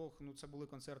культурний діалог, ну, це були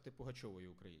концерти Пугачової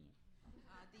в Україні.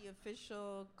 The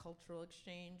official cultural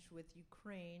exchange with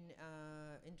Ukraine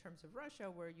in terms of Russia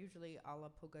were usually a la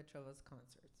Pugachova's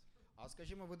concerts. А,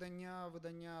 скажімо,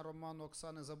 видання роману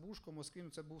Оксани Забушко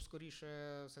 «Москвін» це був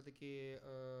скоріше все-таки,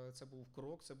 це був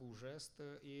крок, це був жест,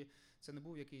 і це не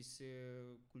був якийсь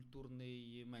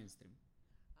культурний мейнстрім.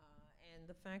 And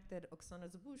the fact that Oksana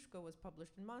Zabushko was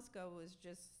published in Moscow was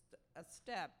just a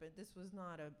step. This was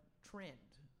not a trend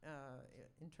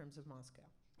in terms of Moscow.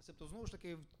 Тобто, знову ж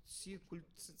таки,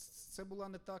 це була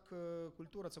не так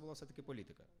культура, це була все-таки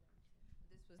політика.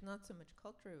 This was not so much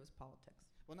culture, it was politics.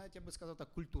 Вона, я би сказав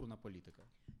так, культурна політика.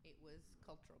 It was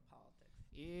cultural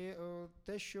politics. І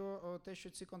те, що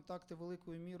ці контакти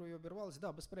великою мірою обірвалися,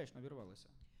 да, безперечно, обірвалися.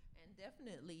 And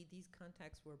definitely these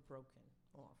contacts were broken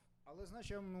off. Але,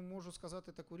 знаєш, я можу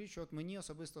сказати таку річ, що от мені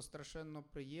особисто страшенно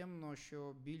приємно,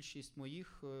 що більшість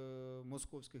моїх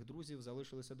московських друзів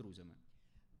залишилися друзями.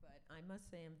 But I must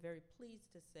say I'm very pleased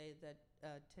to say that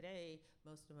today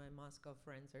most of my Moscow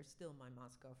friends are still my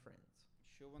Moscow friends.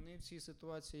 Що вони в цій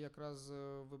ситуації, якраз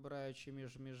вибираючи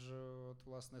між от,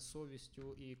 власне,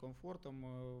 совістю і комфортом,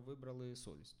 вибрали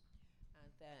совість.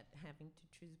 That having to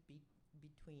choose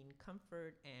between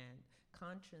comfort and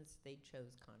conscience, they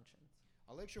chose conscience.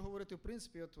 Але якщо говорити в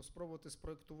принципі, от спробувати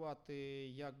спроектувати,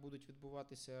 як будуть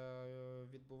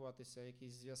відбуватися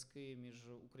якісь зв'язки між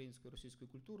українською і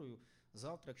російською культурою,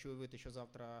 завтра, якщо уявити, що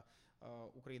завтра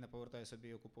Україна повертає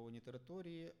собі окуповані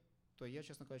території, то я,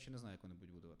 чесно кажучи, не знаю, як вони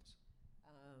будуть будуватися.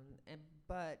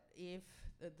 But if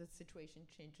the situation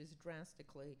changes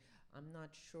drastically, I'm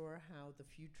not sure how the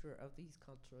future of these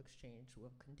cultural exchange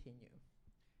will continue.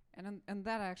 And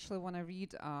that actually, when I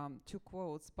read two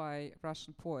quotes by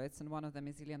Russian poets, and one of them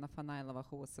is Elena Fanailova,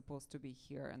 who was supposed to be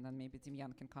here, and then maybe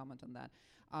Demyan can comment on that.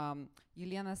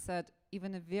 Elena said,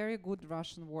 even a very good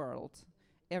Russian world,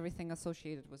 everything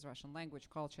associated with Russian language,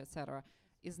 culture, etc.,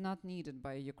 is not needed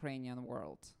by a Ukrainian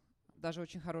world. Даже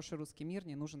очень хороший русский мир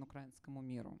не нужен украинскому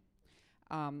миру.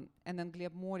 And then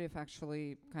Gleb Moriev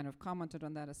actually kind of commented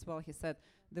on that as well. He said,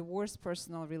 the worse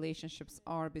personal relationships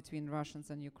are between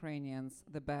Russians and Ukrainians,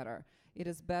 the better. It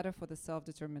is better for the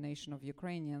self-determination of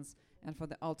Ukrainians and for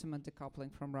the ultimate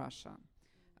decoupling from Russia.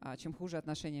 Чем хуже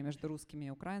отношения между русскими и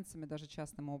украинцами, даже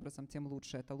частным образом, тем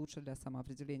лучше. Это лучше для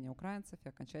самоопределения украинцев и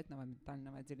окончательного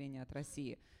ментального отделения от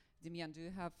России. Demyan, do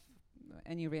you have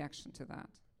any reaction to that?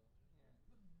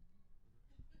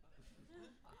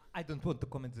 I don't want to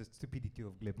comment the stupidity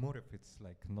of Gleb Moriev. It's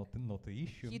like not an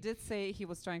issue. He did say he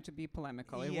was trying to be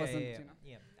polemical. It Yeah, wasn't, yeah, you know.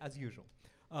 yeah, as usual.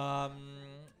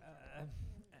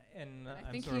 And I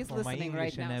I'm think sorry he's for my listening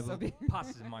English, right and now, I so will be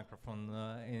pass the microphone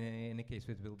in a case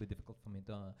it will be difficult for me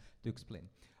to explain.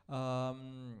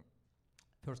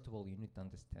 First of all, you need to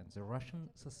understand the Russian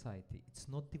society. It's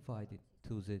not divided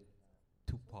to the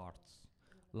two parts,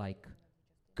 like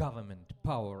government,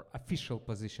 power, official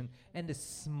position, and a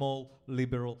small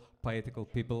liberal political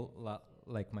people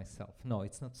like myself. No,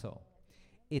 it's not so.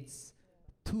 It's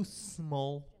two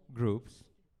small groups.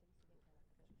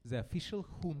 The official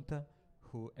junta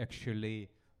who actually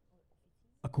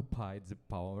occupied the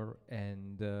power,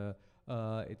 and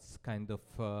it's kind of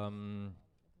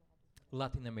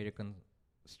Latin American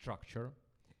structure.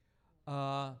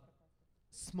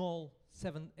 Small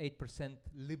 7-8%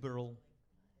 liberal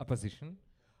opposition,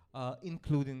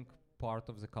 including part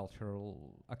of the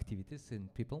cultural activities in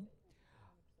people,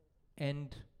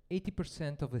 and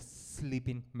 80% of a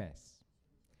sleeping mass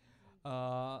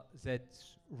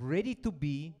that's ready to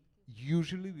be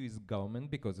usually with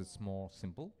government because it's more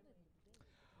simple.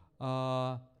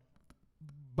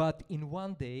 But in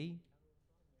one day,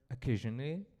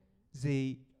 occasionally,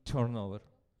 they turn over,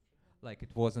 like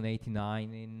it was in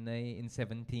 89, in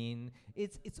 17.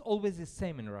 It's always the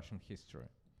same in Russian history.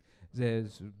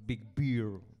 there's big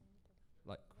beer,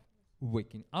 like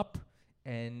waking up,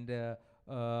 and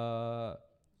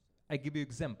I give you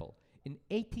example. In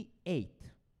 '88,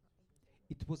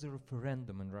 it was a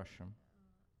referendum in Russia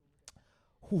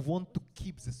who want to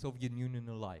keep the Soviet Union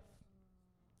alive,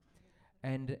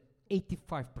 and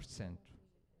 85%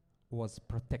 was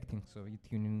protecting Soviet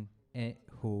Union,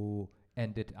 who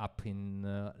ended up in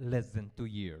less than 2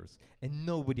 years, and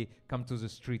nobody come to the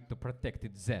street to protect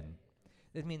it then.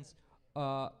 That means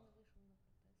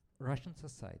Russian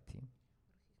society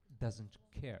doesn't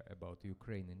care about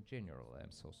Ukraine in general,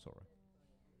 I'm so sorry.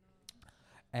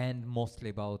 And mostly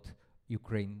about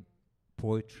Ukraine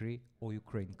poetry or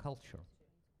Ukraine culture.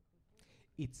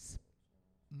 It's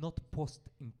not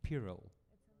post-imperial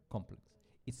complex,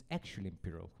 it's actually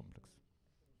imperial complex.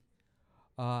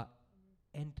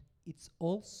 And it's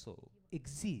also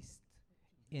exists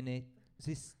in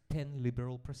this 10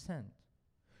 liberal percent.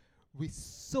 We're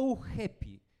so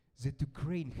happy that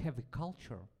Ukraine have a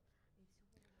culture.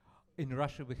 In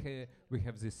Russia we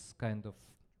have this kind of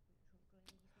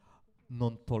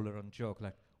non-tolerant joke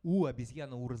like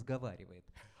обезьяна разговаривает.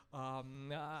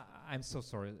 I'm so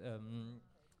sorry.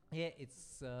 Yeah,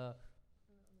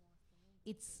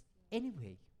 it's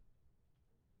anyway.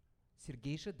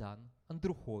 Serhiy Zhadan,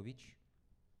 Andruchovich,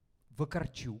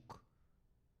 Vakarchuk,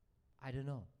 I don't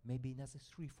know, maybe another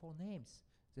 3-4 names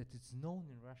that it's known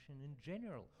in Russian in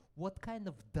general. What kind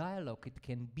of dialogue it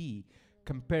can be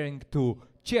comparing to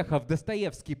Chekhov,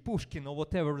 Dostoevsky, Pushkin, or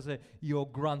whatever your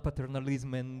grand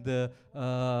paternalism and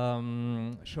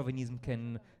chauvinism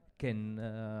can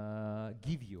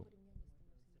give you?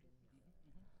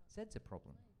 That's the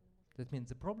problem. That means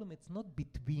the problem it's not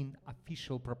between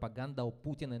official propaganda of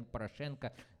Putin and Poroshenko,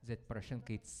 that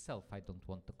Poroshenko itself I don't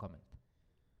want to comment.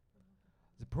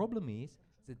 The problem is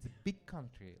that the big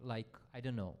country like, I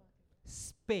don't know,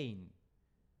 Spain,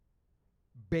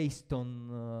 based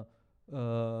on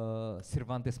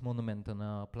Cervantes monument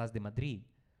on Place de Madrid,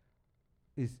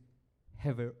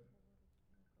 have a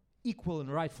equal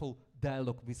and rightful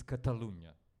dialogue with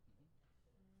Catalonia.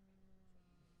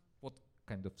 What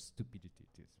kind of stupidity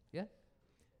it is, yeah?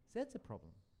 That's a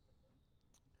problem.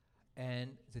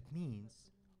 And that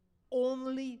means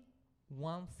only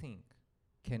one thing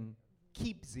can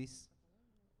keep this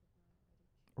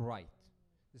right.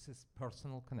 This is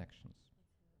personal connections.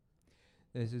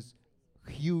 This is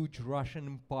huge Russian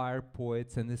Empire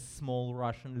poets and the small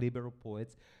Russian liberal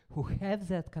poets who have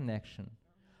that connection.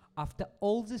 After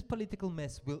all this political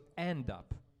mess will end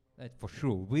up, that for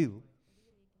sure will,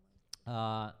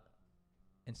 and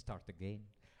start again,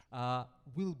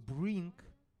 will bring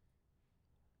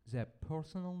their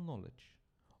personal knowledge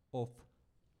of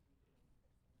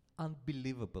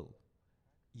unbelievable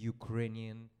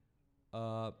Ukrainian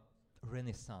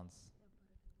renaissance,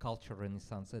 culture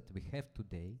renaissance that we have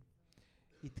today.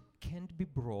 It can't be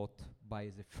brought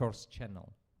by the first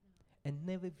channel, and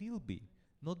never will be,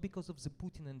 not because of the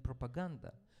Putin and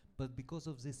propaganda, but because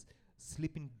of this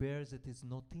sleeping bear that is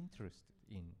not interested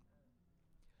in.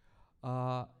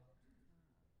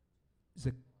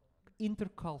 The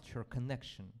intercultural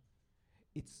connection,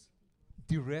 it's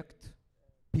direct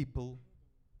people,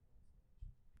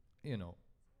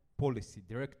 policy,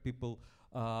 direct people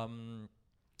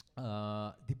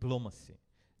diplomacy.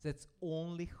 That's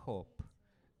only hope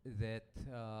that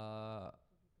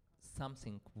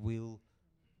something will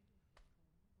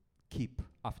keep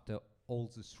after all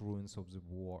these ruins of the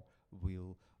war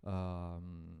will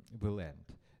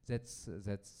end. That's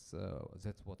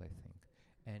what I think,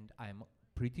 and I'm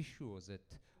pretty sure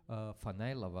that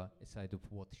Fanailova, aside of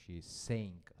what she's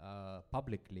saying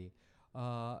publicly,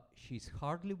 she's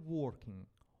hardly working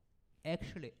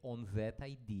actually on that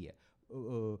idea.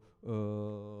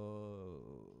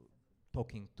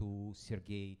 Talking to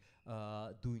Serhiy,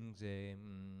 doing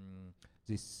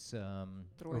this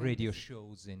radio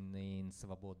shows in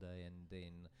Svoboda and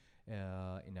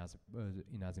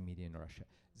in other media in Russia.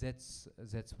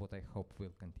 That's what I hope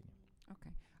will continue.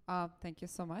 Okay, thank you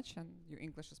so much, and your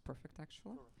English is perfect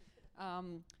actually.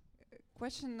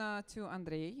 Question to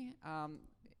Andrei.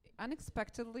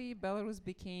 Unexpectedly, Belarus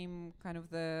became kind of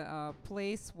the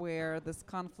place where this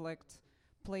conflict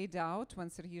played out when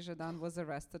Serhiy Zhadan was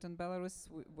arrested in Belarus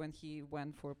when he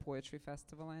went for a poetry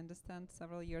festival, I understand,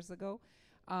 several years ago.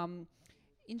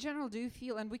 In general, do you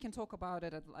feel, and we can talk about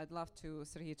it, I'd love to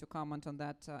Serhiy to comment on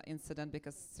that incident,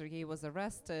 because Serhiy was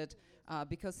arrested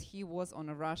because he was on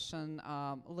a Russian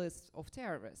list of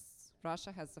terrorists.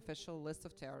 Russia has official list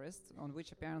of terrorists on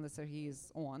which apparently Serhiy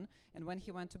is on, and when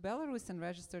he went to Belarus and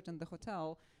registered in the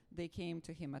hotel, they came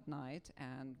to him at night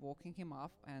and walking him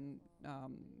off and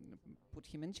put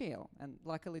him in jail. And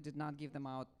luckily did not give them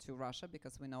out to Russia,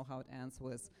 because we know how it ends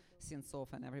with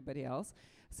Sentsov and everybody else.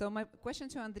 So my question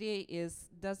to Andrei is,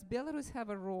 does Belarus have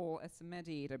a role as a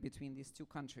mediator between these two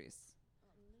countries?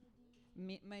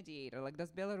 Mediator, like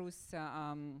does Belarus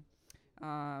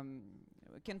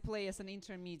can play as an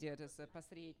intermediate, as a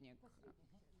посредник?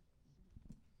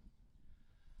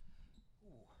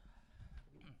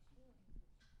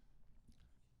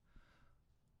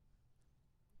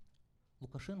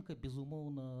 Лукашенко,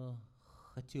 безумоўна,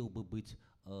 хацеў бы быць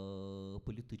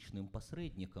палітычным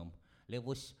пасрэднікам, але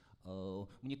вось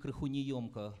мне крыху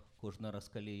неёмка кожны раз,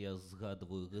 калі я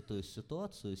згадваю гэтую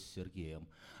сітуацыю з Сергеем,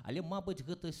 але, мабыць,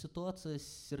 гэтая сітуацыя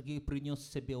Сергей прынёс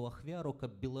сябе ў ахвяру,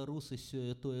 каб беларусы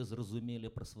сёе-тое зразумелі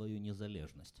пра сваю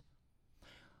незалежнасць.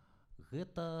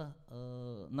 Гэта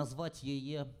назваць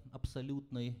яе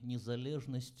абсалютнай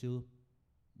незалежнасцю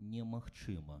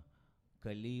немагчыма,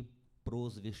 калі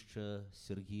прозвішча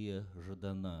Серхія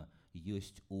Жадана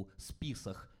ёсць у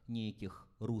спісах нейкіх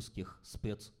рускіх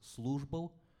спецслужбаў.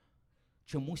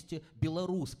 Чамусьці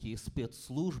беларускія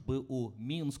спецслужбы ў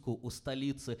Мінску, у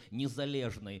сталіцы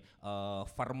незалежнай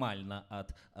фармальна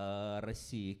ад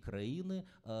Расіі краіны,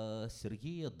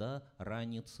 Серхія да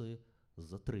раніцы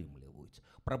затрымліваюць.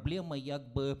 Праблема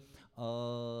як бы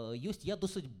ёсць. Я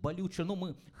досыць балюча,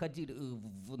 мы хадзілі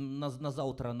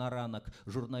назаўтра на ранак,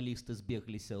 журналісты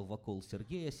збегліся вакол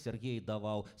Сергея, Сергей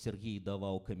даваў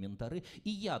каментары,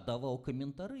 і я даваў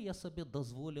каментары, я сабе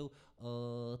дазволіў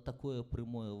такое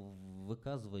прямое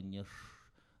выказванне: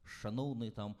 шаноўны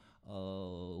там,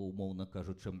 умоўна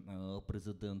кажучы,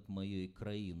 прэзідэнт маёй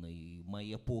краіны, і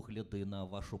мае погляды на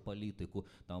вашу палітыку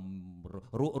там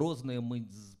розныя, мы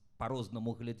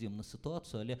по-рознаму глядзім на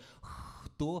сітуацыю, але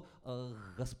хто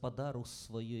гаспадар у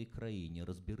сваёй краіне?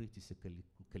 Разбярыцеся,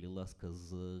 калі ласка,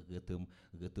 з гэтым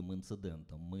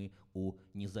інцыдэнтам. Мы у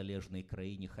незалежнай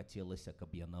краіне, хацелася, каб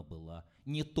яна была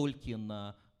не толькі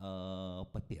на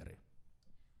паперы.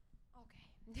 Okay.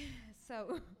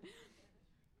 So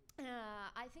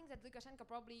I think that Lukashenko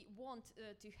probably want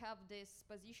to have this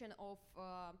position of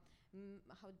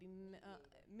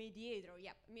mediator,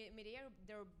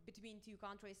 mediator between two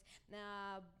countries,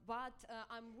 but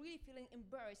I'm really feeling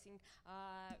embarrassing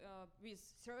with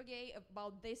Sergei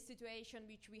about this situation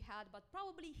which we had, but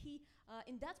probably he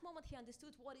in that moment he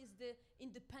understood what is the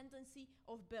independency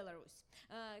of Belarus,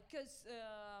 because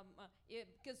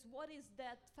what is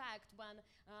that fact when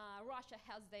Russia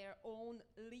has their own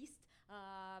list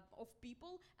of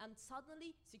people, and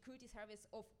suddenly security service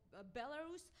of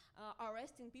Belarus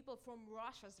arresting people from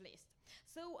Russia's list.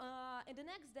 So in the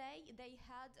next day they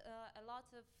had a lot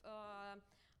of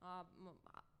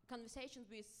conversations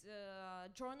with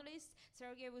journalists.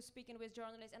 Sergei was speaking with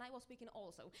journalists, and I was speaking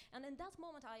also. And in that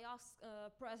moment I asked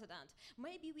President,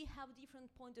 maybe we have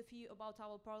different point of view about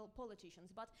our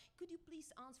politicians, but could you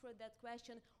please answer that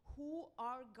question? Who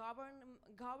are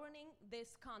governing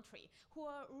this country? Who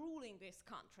are ruling this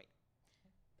country?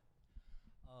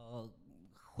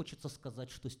 Хочется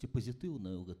сказаць штосьці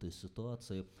пазітыўнае ў гэтай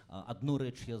сітуацыі. Адну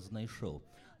рэч я знайшоў.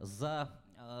 За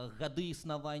гады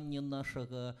існавання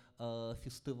нашага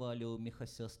фестывалю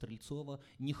Міхася Стрельцова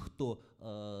ніхто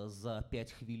за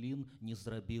 5 хвілін не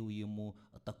зрабіў яму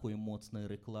такой моцнай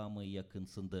рэкламы, як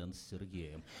інцыдэнт з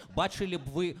Сергеем. Бачылі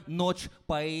б вы ноч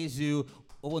паэзіі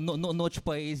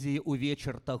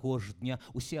ўвечар таго ж дня.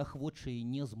 Усе ахвочыя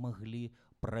не змаглі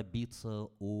прабіцца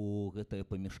ў гэтае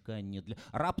памяшканне.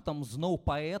 Раптам зноў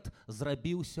паэт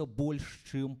зрабіўся больш,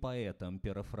 чым паэтам,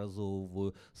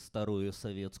 перафразоўваю старую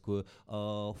савецкую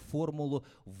формулу.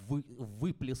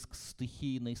 Выплеск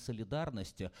стыхійнай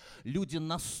салідарнасці. Людзі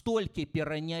настолькі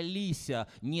пераняліся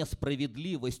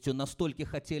несправедлівасцю, настолькі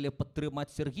хацелі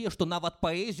падтрымаць Сергея, што нават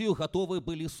паэзію гатовы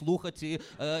былі слухаць і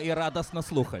радасна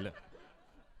слухалі.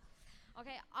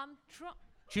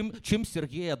 Чым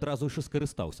Сергей адразу ж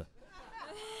скарыстаўся.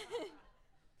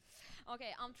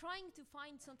 Okay, I'm trying to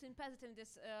find something positive in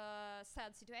this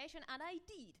sad situation, and I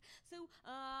did. So,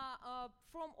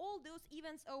 from all those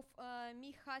events of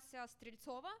Mikhasa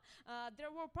Streltsova, there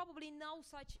were probably no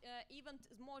such event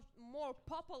more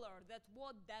popular than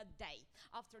what that day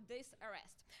after this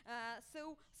arrest.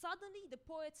 So suddenly the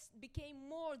poets became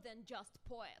more than just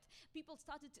poet. People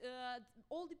started,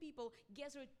 all the people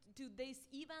gathered to this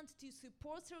event to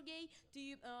support Sergei,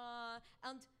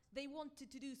 and they wanted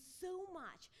to do so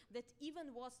much that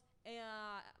even was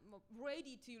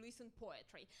ready to listen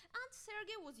poetry. And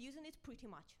Sergei was using it pretty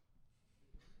much.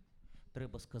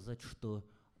 Трэба сказаць, што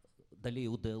далей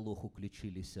у дыялог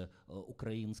уключіліся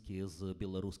украінскія з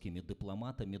беларускімі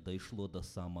дыпламатамі, дайшло да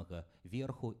самага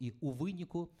верху, і у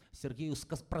выніку Сергею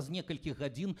праз некалькі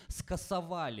гадзін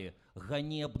скасавалі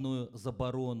ганебную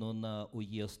забарону на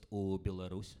уезд у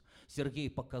Беларусь. Сергей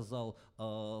паказаў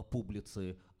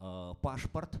публіцы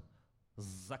пашпарт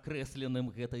з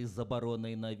закрэсленым гэтай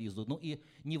забаронай на візу. Ну і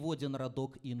ніводзін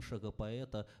радок іншага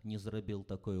паэта не зрабіў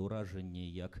такое ўражанне,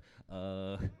 як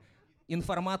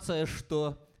інфармацыя,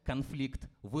 што канфлікт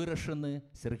вырашаны.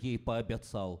 Сергей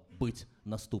паабяцаў быць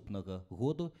наступнага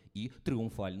году і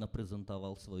трыумфальна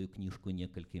прэзентаваў сваю кніжку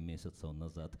некалькі месяцаў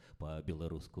назад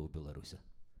па-беларуску ў Беларусі.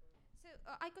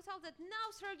 I could tell that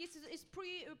now Serhiy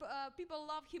people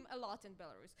love him a lot in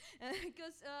Belarus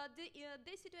because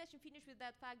the situation finished with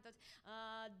that fact that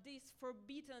this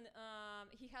forbidden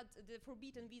he had the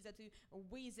forbidden visa to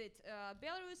visit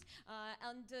Belarus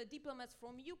and diplomats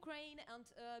from Ukraine and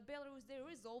Belarus, they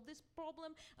resolved this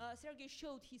problem. Serhiy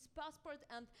showed his passport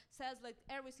and says like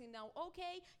everything now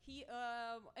okay. He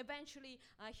eventually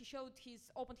he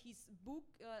opened his book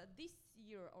this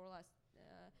year or last.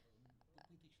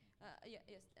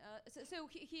 Yes. So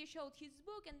he showed his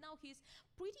book, and now he's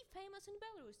pretty famous in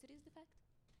Belarus. That is the fact.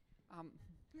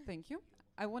 Thank you.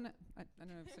 I don't know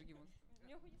if Serhiy wants.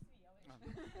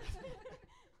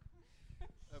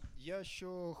 Я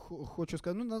що хочу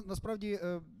сказати, ну насправді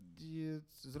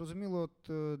зрозуміло,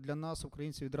 для нас,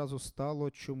 українців, відразу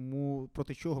стало,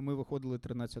 проти чого ми виходили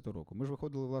 13-го року. Ми ж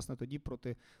виходили, власне, тоді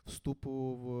проти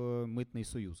вступу в Митний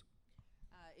Союз.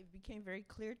 It became very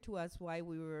clear to us why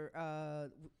we were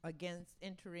against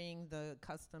entering the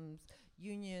customs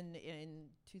union in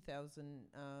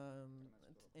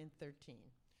 2013.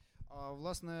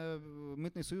 Власне,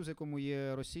 Митний Союз, в якому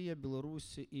є Росія,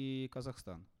 Білорусь і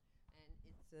Казахстан.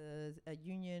 And it's a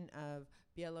union of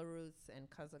Belarus and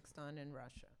Kazakhstan and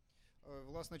Russia.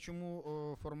 Власне, чому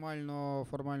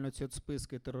формально ці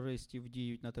списки терористів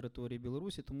діють на території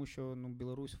Білорусі? Тому що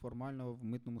Білорусь формально в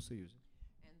Митному Союзі.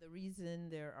 The reason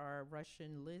there are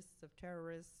Russian lists of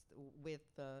terrorists with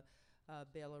the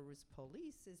Belarus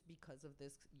police is because of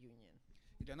this union.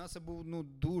 І для нас це був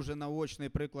дуже наочний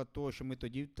приклад того, що ми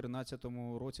тоді, в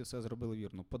 13-му році, все зробили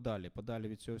вірно. Подалі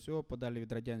від цього всього, подалі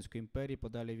від Радянської імперії,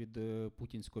 подалі від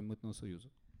Путінського Митного Союзу.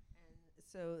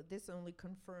 So this only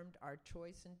confirmed our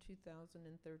choice in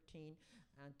 2013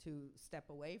 to step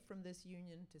away from this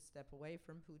union, to step away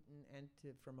from Putin and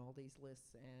from all these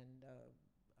lists and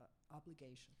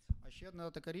obligations. А ще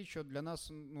одна така річ, що для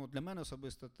нас, для мене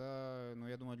особисто, та,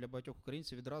 я думаю, для багатьох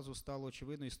українців відразу стало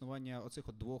очевидно існування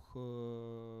оцих двох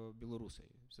білорусей.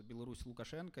 Це Білорусь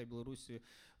Лукашенка і Білорусь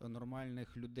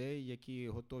нормальних людей, які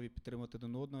готові підтримати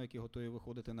один одного, які готові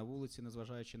виходити на вулиці,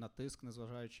 незважаючи на тиск,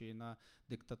 незважаючи на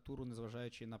диктатуру,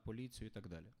 незважаючи на поліцію і так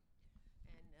далі.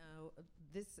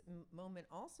 This moment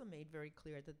also made very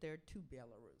clear that there are two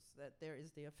Belarus, that there is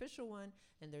the official one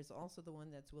and there's also the one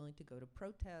that's willing to go to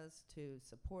protest, to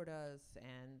support us,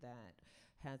 and that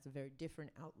has a very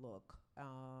different outlook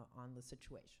on the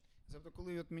situation. Тобто,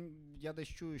 коли я десь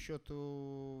чую, що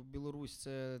то Білорусь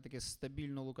це таке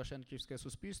стабільно лукашенківське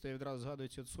суспільство, я відразу згадую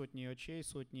ці сотні очей,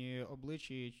 сотні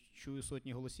облич, і чую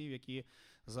сотні голосів, які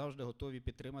завжди готові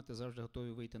підтримати, завжди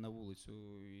готові вийти на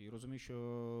вулицю. І розумію,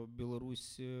 що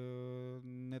Білорусь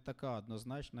не така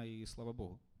однозначна, і слава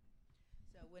Богу.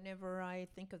 So whenever I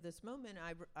think of this moment,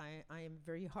 I am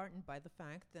very heartened by the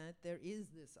fact that there is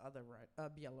this other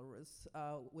Belarus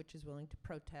which is willing to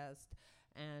protest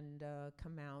and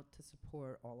come out to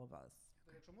support all of us.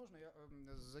 Якщо можна, я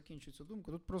закінчу цю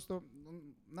думку. Тут просто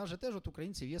нас же теж,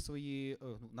 українців, є свої,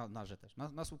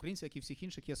 нас українців, як і всіх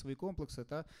інших, є свої комплекси,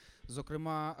 та,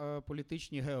 зокрема,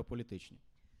 політичні, геополітичні.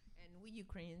 And we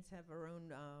Ukrainians have our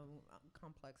own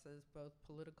complexes, both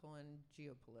political and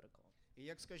geopolitical. І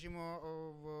як, скажімо,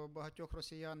 в багатьох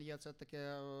росіян є це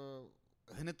таке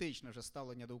генетичне вже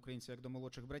ставлення до українців як до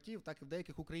молодших братів, так і в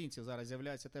деяких українців зараз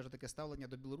з'являється теж таке ставлення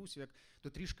до білорусів як до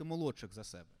трішки молодших за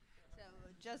себе.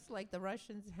 Just like the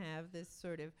Russians have this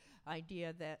sort of idea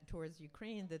that towards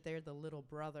Ukraine that they're the little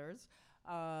brothers,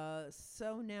 so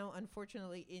now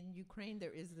unfortunately in Ukraine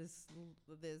there is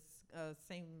this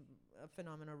same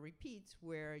phenomena repeats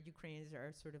where Ukrainians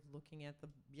are sort of looking at the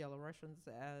Belarusians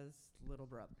as little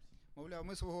brothers. Мовляв,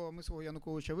 ми свого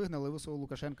Януковича вигнали, ви свого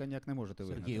Лукашенка ніяк не можете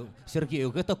вигнати.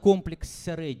 Сергію, гэта комплекс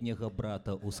сярэдняга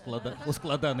брата у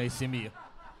складанай сям'і.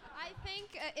 I think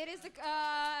it's a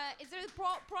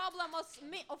problem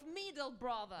of middle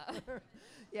brother.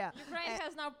 Yeah. Ukraine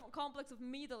has now complex of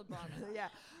middle brother. Yeah,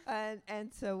 and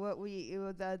so what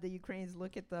the Ukrainians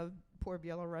look at the poor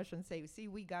Belarusians and say, see,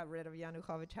 we got rid of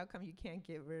Yanukovych. How come you can't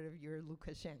get rid of your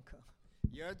Lukashenko?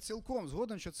 Я цілком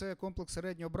згоден, що це комплекс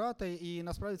середнього брата, і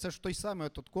насправді це ж той самий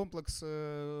комплекс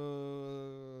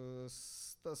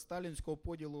сталінського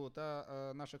поділу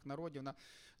та наших народів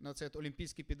на цей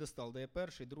олімпійський підестал, де є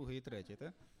перший, другий і третій.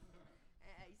 Так?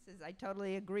 He says, I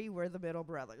totally agree, we're the middle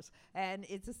brothers. And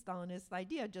it's a Stalinist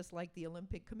idea, just like the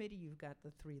Olympic Committee, you've got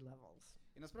the three levels.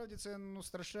 І насправді це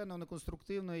страшенно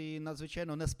неконструктивне і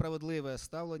надзвичайно несправедливе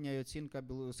ставлення і оцінка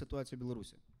ситуації в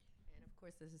Білорусі. And of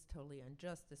course this is totally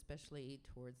unjust, especially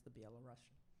towards the Belarusian.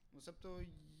 Тобто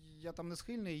я там не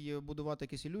схильний будувати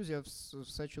якісь ілюзії,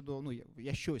 все чудово,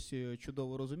 я щось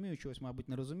чудово розумію, чогось, мабуть,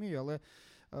 не розумію, але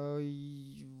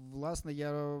власне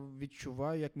я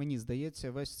відчуваю, як мені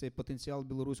здається, весь цей потенціал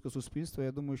білоруського суспільства.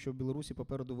 Я думаю, що в Білорусі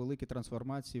попереду великі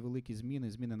трансформації, великі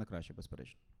зміни на краще,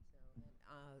 безперечно.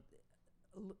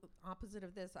 Opposite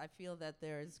of this, I feel that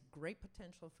there is great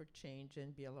potential for change in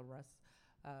Belarus,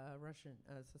 Russian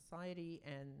society,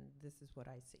 and this is what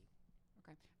I see.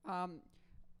 Okay.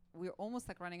 We're almost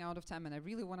like running out of time, and I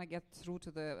really want to get through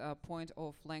to the point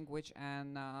of language and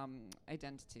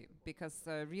identity, because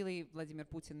really Vladimir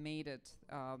Putin made it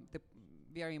the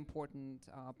very important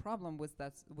problem with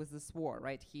this war,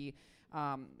 right? He,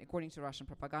 according to Russian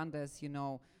propaganda, as you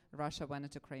know, Russia went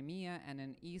into Crimea and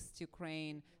in East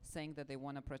Ukraine, saying that they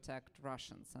want to protect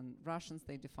Russians, and Russians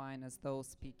they define as those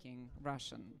speaking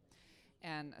Russian.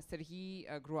 And Serhiy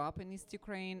grew up in East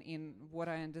Ukraine in what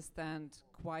I understand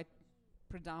quite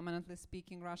predominantly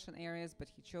speaking Russian areas, but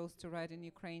he chose to write in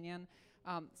Ukrainian.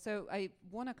 So I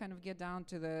want to kind of get down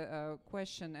to the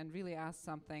question and really ask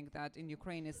something that in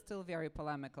Ukraine is still very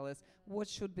polemical, is what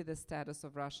should be the status of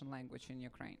Russian language in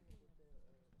Ukraine?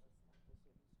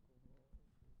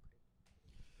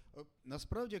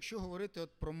 Насправді, якщо говорити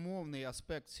про мовний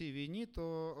аспект цієї війни,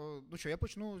 то я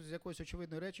почну з якоїсь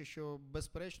очевидної речі, що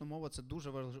безперечно мова – це дуже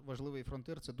важливий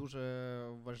фронтир, це дуже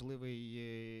важливий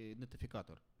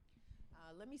ідентифікатор.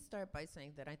 Let me start by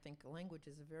saying that I think language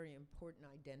is a very important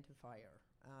identifier,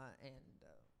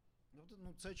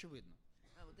 Це очевидно.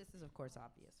 This is of course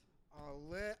obvious.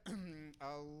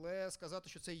 Але сказати,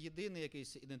 що це єдиний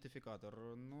якийсь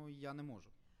ідентифікатор, я не можу.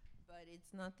 But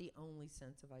it's not the only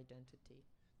sense of identity.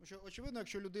 Що, очевидно,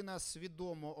 якщо людина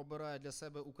свідомо обирає для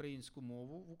себе українську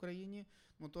мову в Україні,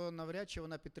 то навряд чи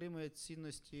вона підтримує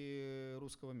цінності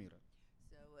руського міра.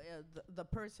 So the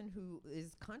person who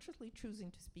is consciously choosing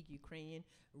to speak Ukrainian,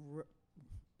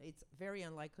 it's very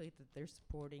unlikely that they're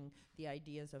supporting the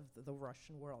ideas of the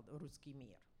Russian world, русский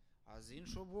мир. А з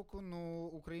іншого боку,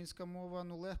 українська мова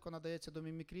легко надається до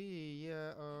мімікрії.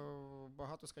 Є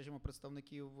багато, скажімо,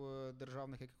 представників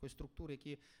державних якихось структур,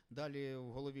 які далі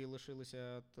в голові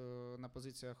лишилися на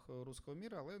позиціях руського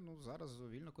міра, але зараз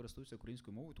вільно користуються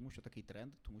українською мовою, тому що такий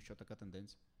тренд, тому що така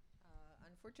тенденція.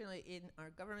 Unfortunately, in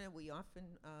our government, we often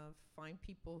find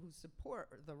people who support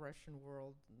the Russian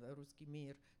world, the русский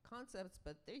мир concepts,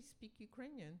 but they speak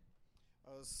Ukrainian.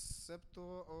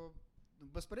 Себто,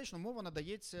 безперечно, мова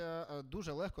надається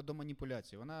дуже легко до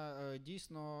маніпуляції. Вона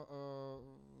дійсно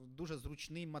дуже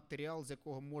зручний матеріал, з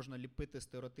якого можна ліпити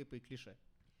стереотипи і кліше.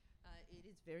 It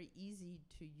is very easy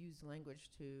to use language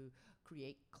to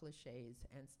create clichés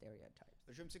and stereotypes.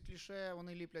 Причому ці кліше,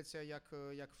 вони ліпляться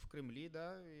як в Кремлі,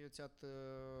 да? І ця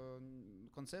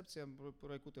концепція,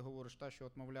 про яку ти говориш,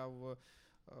 що, мовляв,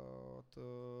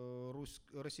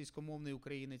 російськомовний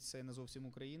українець – це не зовсім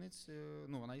українець,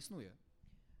 вона існує.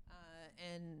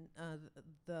 And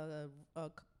the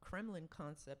Kremlin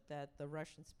concept that the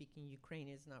Russian-speaking Ukraine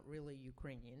is not really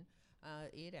Ukrainian,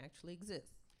 it actually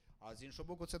exists. А з іншого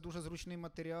боку, це дуже зручний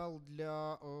матеріал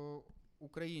для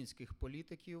українських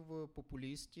політиків,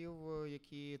 популістів,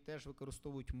 які теж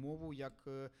використовують мову як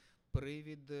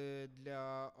привід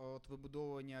для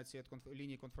вибудовування цієї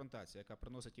лінії конфронтації, яка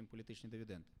приносить їм політичні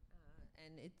дивіденди.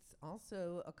 And it's also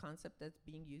a concept that's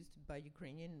being used by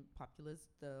Ukrainian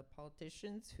populist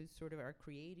politicians who sort of are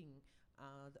creating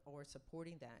or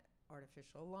supporting that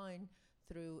artificial line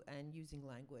through and using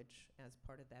language as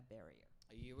part of that barrier.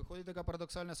 І виходить така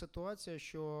парадоксальна ситуація,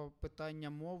 що питання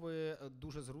мови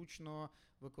дуже зручно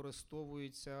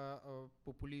використовується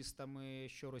популістами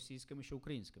що російськими, що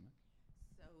українськими.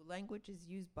 So language is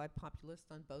used by populists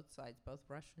on both sides, both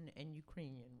Russian and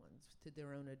Ukrainian ones, to their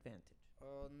own advantage.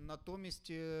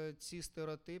 Натомість ці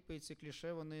стереотипи і ці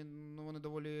кліше, вони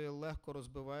доволі легко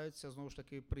розбиваються, знову ж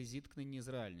таки, при зіткненні з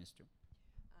реальністю.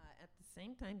 At the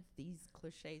same time, these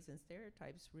clichés and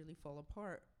stereotypes really fall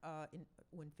apart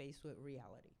when faced with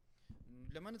reality.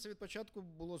 Для мене це від початку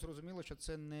було зрозуміло, що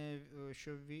це не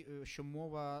що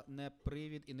мова не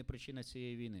привід і не причина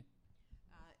цієї війни.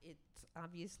 It's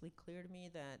obviously clear to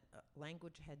me that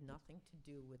language had nothing to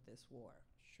do with this war.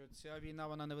 Що ця війна,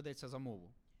 вона не ведеться за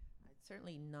мову.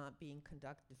 certainly not being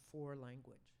conducted for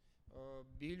language.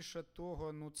 Більше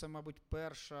того, ну це, мабуть,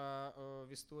 перша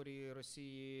в історії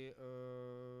Росії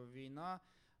війна,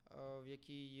 в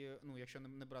якій, ну, якщо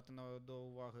не брати до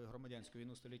уваги громадянську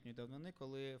війну столітньої давнини,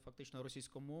 коли фактично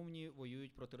російськомовні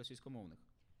воюють проти російськомовних.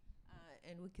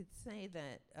 And we could say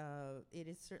that it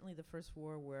is certainly the first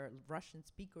war where Russian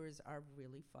speakers are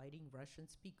really fighting Russian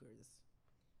speakers.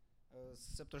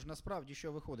 Тобто ж насправді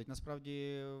що виходить?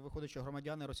 Насправді виходить, що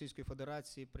громадяни Російської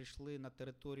Федерації прийшли на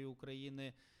територію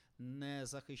України не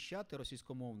захищати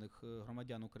російськомовних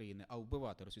громадян України, а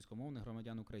вбивати російськомовних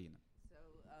громадян України.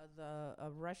 So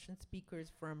the Russian speakers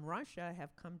from Russia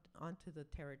have come onto the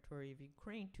territory of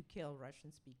Ukraine to kill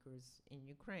Russian speakers in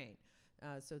Ukraine.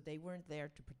 So they weren't there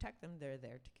to protect them, they're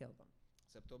there to kill them.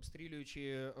 Тобто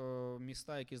обстрілюючи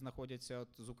міста, які знаходяться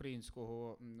з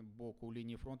українського боку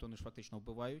лінії фронту, вони ж фактично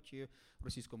вбивають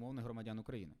російськомовних громадян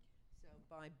України.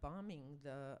 So by bombing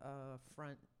the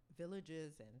front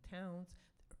villages and towns,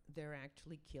 they're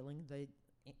actually killing the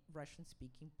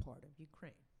Russian-speaking part of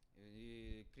Ukraine.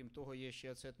 І крім того, є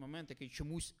ще цей момент, який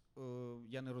чомусь,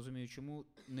 я не розумію, чому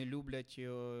не люблять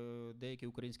деякі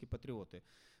українські патріоти,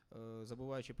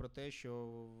 забуваючи про те,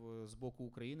 що з боку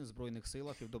України в Збройних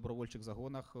силах і в добровольчих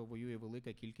загонах воює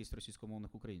велика кількість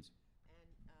російськомовних українців.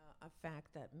 And a fact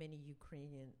that many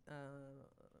Ukrainian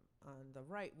on the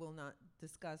right will not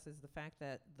discuss is the fact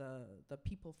that the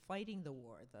people fighting the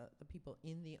war, the people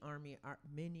in the army, are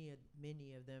many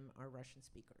of them are Russian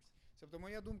speakers. Тобто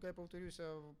моя думка, я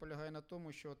повторюся, полягає на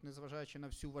тому, що от незважаючи на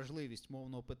всю важливість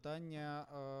мовного питання,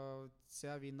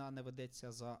 ця війна не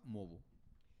ведеться за мову.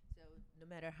 So no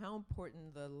matter how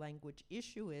important the language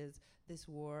issue is, this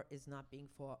war is not being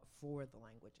fought for the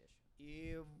language issue.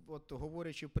 І от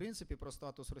говорячи в принципі про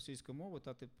статус російської мови,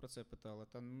 та ти про це питала,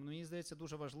 та мені здається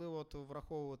дуже важливо от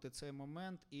враховувати цей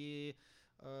момент і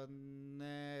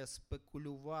не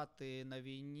спекулювати на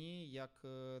війні, як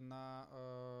на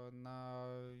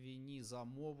війні за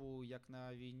мову, як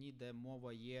на війні, де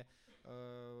мова є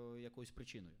якоюсь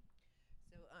причиною.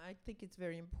 So I think it's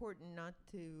very important not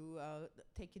to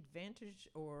take advantage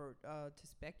or to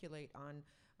speculate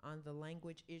on the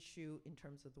language issue in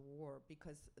terms of the war,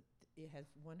 because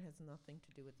one has nothing to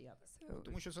do with the other.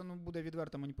 Тому що це буде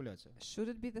відверта маніпуляція. Should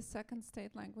it be the second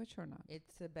state language or not?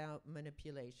 It's about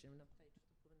manipulation.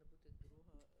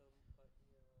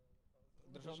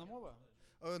 Державна мова?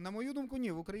 На мою думку,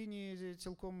 ні. В Україні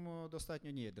цілком достатньо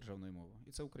однієї державної мови.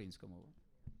 І це українська мова.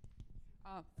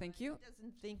 Thank you. He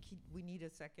doesn't think we need a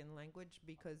second language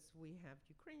because we have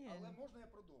Ukrainian. Але можна я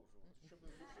продовжу?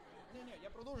 Я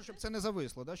продовжу, щоб це не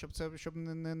зависло, да? Щоб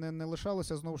не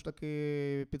лишалося знову ж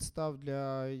таки підстав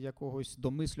для якогось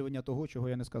домислювання того, чого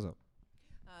я не сказав.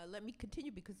 Let me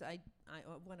continue because I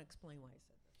want to explain why I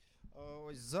said that.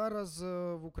 Ось зараз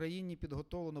в Україні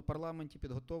в парламенті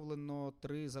підготовлено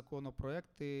 3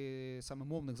 законопроекти, саме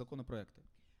мовних законопроекти.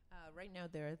 Right now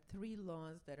there are 3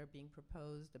 laws that are being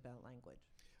proposed about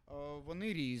language.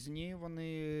 Вони різні,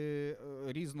 вони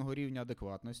різного рівня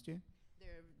адекватності.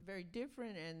 They're very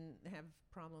different and have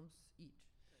problems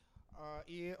each.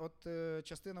 І от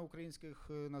частина українських,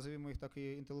 називаємо їх так,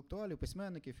 і інтелектуалів,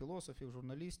 письменників, філософів,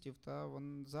 журналістів, та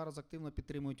вони зараз активно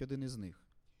підтримують один із них.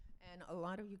 And a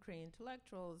lot of Ukrainian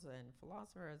intellectuals and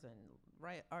philosophers and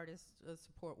artists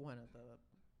support one of the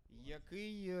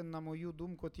який, на мою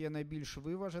думку, є найбільш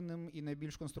виваженим і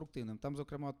найбільш конструктивним. Там,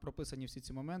 зокрема, от прописані всі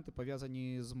ці моменти,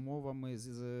 пов'язані з мовами,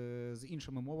 з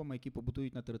іншими мовами, які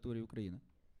побутують на території України.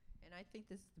 And I think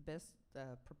this is the best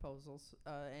proposals.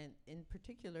 And in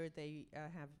particular, they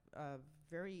have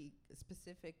very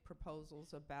specific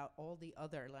proposals about all the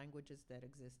other languages that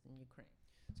exist in Ukraine.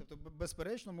 Тобто,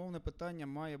 безперечно, мовне питання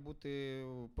має бути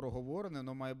проговорене,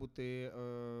 воно має бути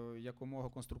якомога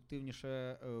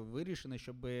конструктивніше вирішене,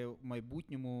 щоб в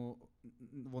майбутньому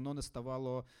воно не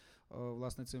ставало,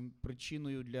 власне, цим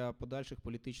причиною для подальших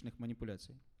політичних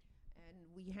маніпуляцій. And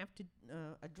we have to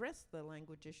address the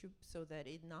language issue so that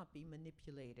it not be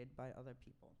manipulated by other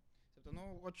people. Тобто,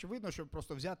 ну, очевидно, що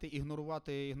просто взяти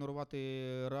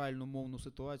ігнорувати реальну мовну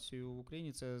ситуацію в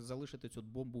Україні, це залишити цю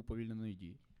бомбу уповільненої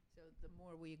дії. The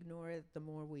more we ignore it, the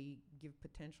more we give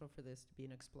potential for this to be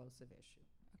an explosive issue.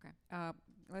 Okay.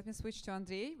 Let me switch to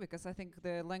Andrei, because I think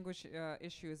the language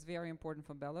issue is very important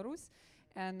for Belarus.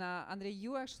 And Andrei,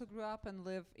 you actually grew up and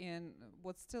live in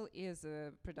what still is a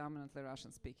predominantly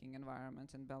Russian-speaking environment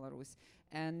in Belarus.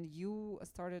 And you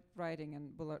started writing in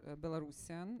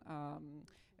Belarusian.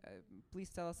 Please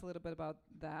tell us a little bit about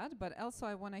that. But also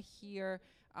I want to hear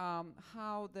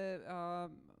how the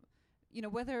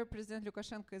whether President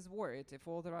Lukashenko is worried if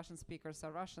all the Russian speakers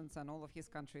are Russians and all of his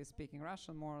country is speaking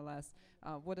Russian, more or less.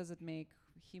 What does it make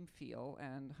him feel,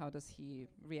 and how does he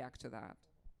react to that?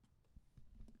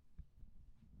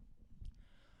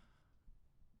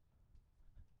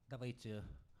 Давайте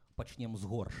пачнем з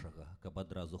горшага, каб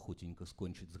адразу хуценька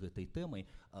скончыць з гэтай тэмай.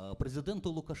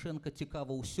 Прэзідэнту Лукашенка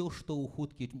цікава ўсё, што ў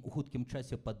хуткім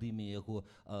часе падыме яго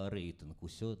рэйтынг,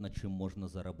 усё, на чым можна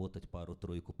заработаць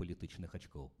пару-тройку палітычных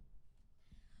ачкоў.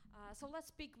 So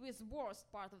let's speak with worst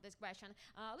part of this question.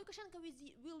 Lukashenko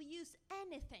will use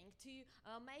anything to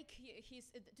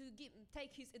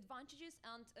take his advantages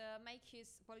and make his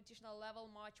political level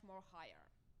much more higher.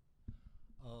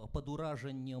 Пад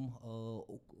уражаннем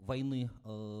вайны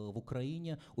в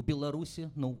Украіне у Беларусі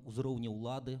на ўзроўні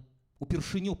ўлады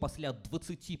упершыню пасля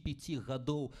 25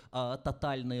 гадоў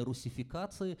татальнай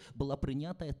русіфікацыі была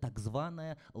прынятая так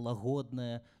званая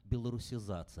лагодная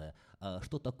беларусізацыя.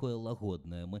 Што такое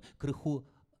лагодная? Мы крыху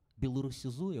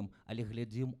беларусізуем, але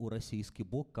глядзім у расійскі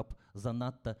бок, каб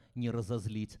занадта не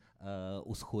разазліць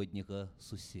усходняга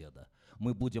суседа.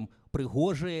 Мы будем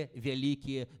прыгожыя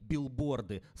вялікія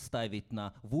білборды ставіць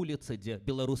на вуліцы, дзе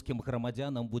беларускім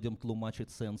грамадзянам будем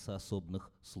тлумачыць сэнсы асобных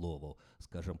словаў.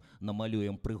 Скажем,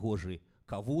 намалюем прыгожы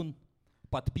кавун,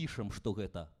 падпішам, што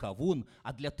гэта кавун,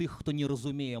 а для тых, хто не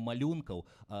разумее малюнкаў,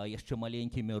 яшчэ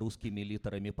маленькімі рускімі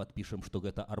літарамі падпішам, што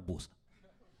гэта арбуз.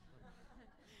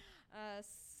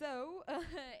 So,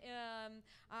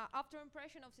 after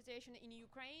impression of situation in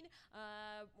Ukraine,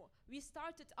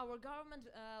 our government,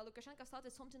 Lukashenko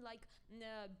started something like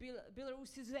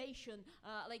Belarusization,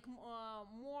 like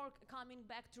more coming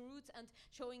back to roots and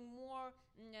showing more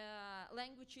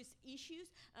languages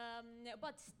issues,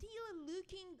 but still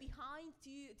looking behind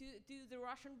to the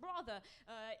Russian brother.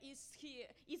 Is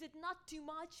it not too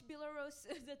much Belarus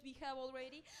that we have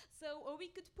already? So we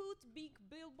could put big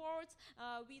billboards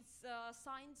with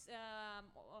signs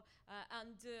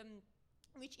and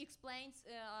which explains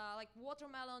like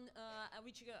watermelon,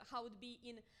 which how it be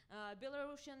in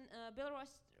Belarusian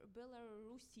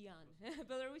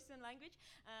language,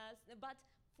 but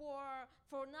for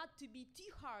not to be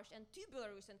too harsh and too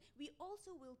Belarusian, we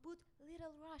also will put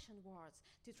little Russian words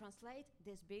to translate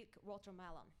this big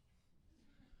watermelon.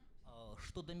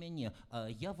 Што да мяне,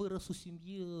 я вырас у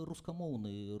сям'і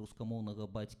рускамоўнага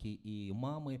бацькі і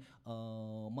мамы.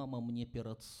 Мама мне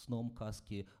перад сном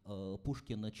казкі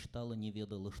Пушкіна чытала, не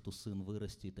ведала, што сын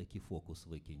вырасце і такі фокус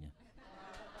выкіне.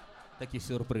 Такі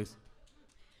сюрпрыз.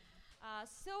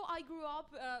 So I grew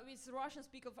up with Russian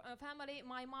speaker family.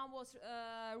 My mom was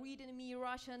reading me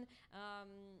Russian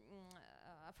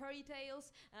fairy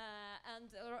tales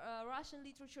and Russian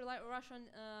literature, Russian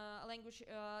language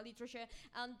literature,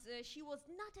 and she was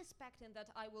not expecting that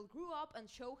I will grow up and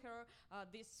show her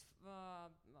this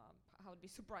how it be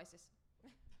surprises.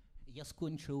 Я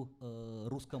скончыў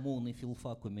рускамоўны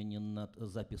філфак, у мяне на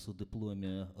запісу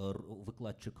дыпломе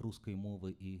выкладчык рускай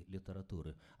мовы і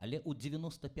літаратуры. Але ў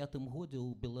 95-м годзе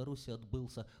ў Беларусі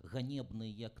адбыўся ганебны,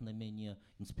 як на мяне,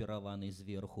 інспіраваны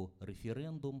зверху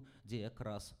рэферэндум, дзе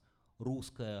якраз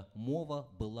руская мова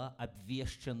была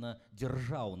абвешчана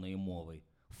дзяржаўнай мовай.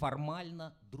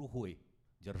 Фармальна другой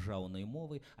дзяржаўнай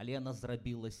мовай, але яна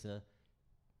зрабілася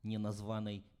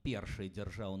неназванай першай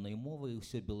дзяржаўнай мовай, і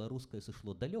ўсё беларускае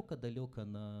сышло далёка-далёка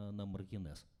на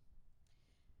маргінез.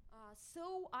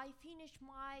 So I finished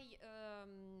my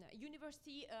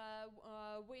university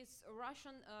with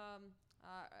Russian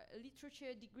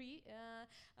literature degree.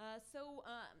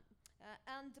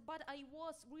 But I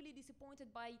was really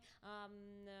disappointed by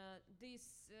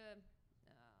this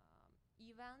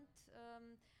event.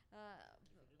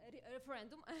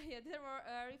 Referendum. Yeah, there were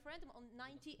a referendum on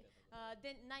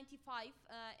 1995,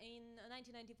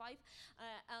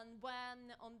 and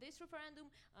when on this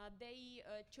referendum they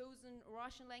chosen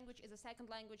Russian language as a second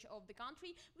language of the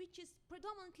country, which is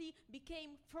predominantly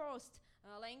became first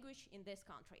language in this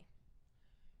country.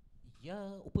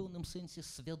 Я у пэўным сэнсе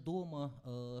свядома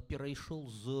перайшоў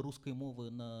з рускай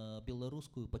мовы на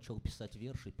беларускую, пачаў пісаць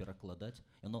вершы, перакладаць.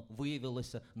 Яно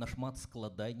выявілася нашмат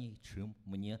складаней, чым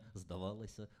мне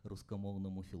здавалася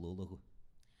рускамоўнаму філолагу.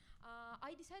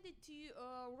 I decided to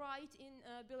write in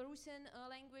Belarusian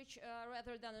language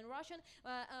rather than in Russian,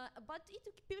 but it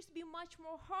appears to be much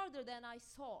more harder than I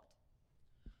thought.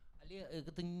 Але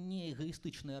гэта не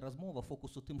эгоістычная размова,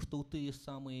 фокус у тым, што ў тыя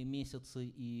самыя месяцы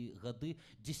і гады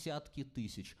дзесяткі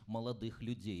тысяч маладых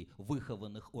людзей,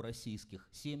 выхаваных у расійскіх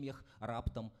сем'ях,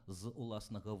 раптам з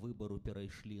уласнага выбару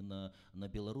перайшлі на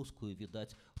беларускую,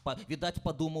 відаць,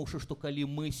 падумаўшы, што калі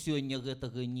мы сёння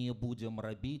гэтага не будзем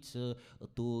рабіць,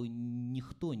 то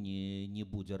ніхто не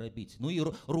будзе рабіць. Ну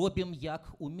і робім як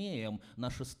умеем.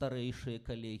 Нашы старэйшыя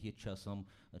калегі часам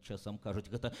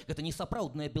кажуць, гэта не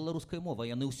сапраўдная беларуская мова,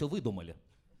 яны ўсё выдумалі.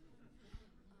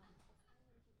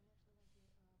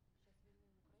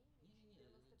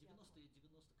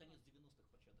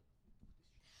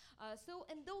 So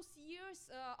in those years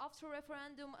after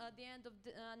referendum at the end of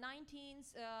the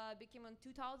 19th, became in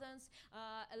 2000s,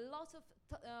 a lot of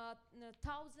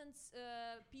thousands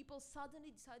people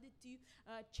suddenly decided to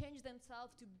change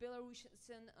themselves to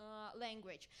Belarusian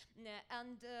language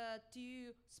and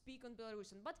to speak on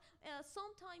Belarusian. But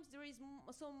sometimes there is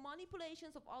some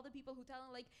manipulations of other people who tell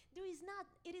them like it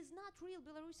is not real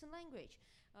Belarusian language,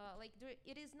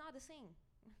 it is not a thing.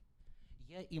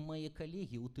 Я і мае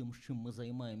калегі ў тым, з чым мы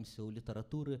займаемся ў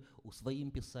літаратуры, у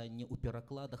сваім пісанні, у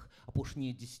перакладах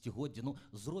апошнія дзесяцігоддзі,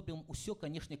 зробім усё,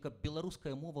 канешне, каб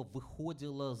беларуская мова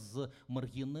выходзіла з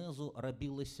маргінезу,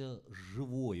 рабілася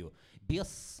жывою,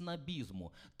 без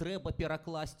снабізму. Трэба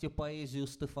перакласці паэзію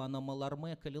Стэфана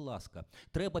Маларме, калі ласка.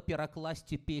 Трэба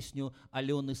перакласці песню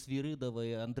Алёны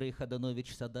Свірыдавай. Андрей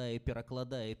Хаданович сядае,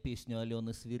 перакладае песню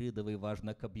Алёны Свірыдавай.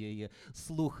 Важна, каб яе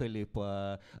слухалі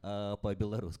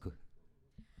па-беларуску.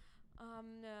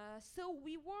 So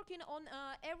we're working on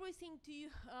everything to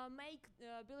make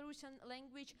Belarusian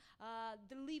language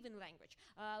the living language,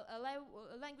 a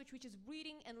language which is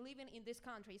breathing and living in this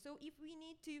country. So if we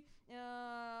need to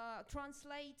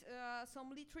translate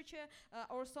some literature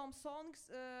or some songs,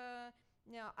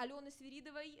 Алены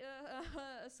Свиридовой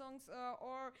songs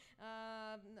or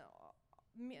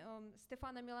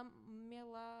Стефана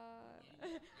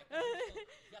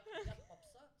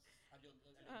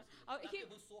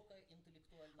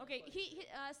Okay, he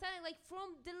starting like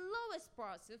from the lowest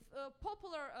parts of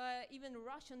popular even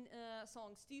Russian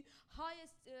songs to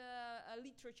highest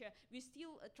literature. We're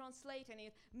still translating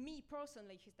it. Me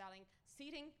personally, he's telling,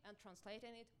 sitting and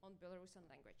translating it on Belarusian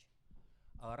language.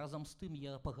 А разам з тым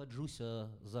я пагаджуся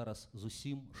зараз з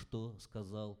усім, што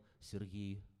сказаў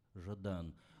Серхій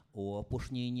Жадан.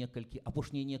 Апошнія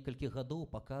некалькі гадоў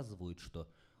паказваюць, што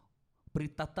при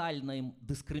тотальной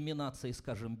дискриминации,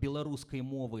 скажем, белорусской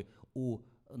мовы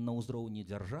на ўзроўні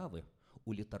дзяржавы,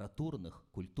 у літаратурных,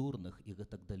 культурных і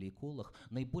гэтак далей колах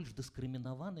найбольш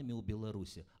дыскрымінаванымі ў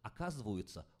Беларусі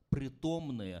аказваюцца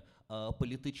прытомныя,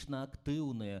 палітычна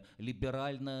актыўныя,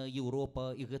 ліберальная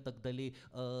Еўропа і гэтак далей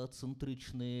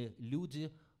цэнтрычныя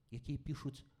людзі, якія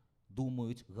пішуць,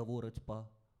 думаюць, гавораць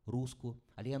па-руску,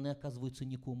 але яны аказваюцца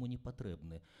нікому не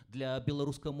патрэбны. Для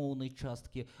беларускамоўнай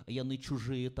часткі яны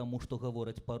чужыя таму, што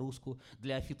гавораць па-руску,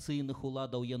 для афіцыйных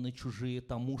уладаў яны чужыя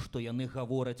таму, што яны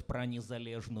гавораць пра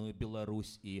незалежную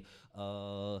Беларусь і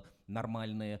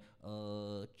нармальныя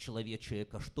чалавечыя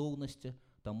каштоўнасці.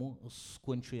 Таму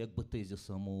скончу як бы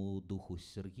тэзісам у духу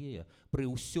Сергея. Пры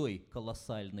ўсёй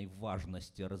каласальнай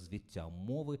важнасці развіцця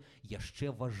мовы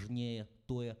яшчэ важнее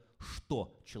тое,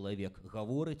 што чалавек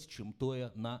гаворыць, чым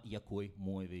тое, на якой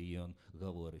мове ён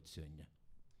гаворыць сёння.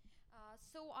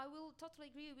 So I will totally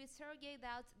agree with Serhiy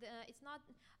that it's not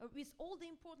with all the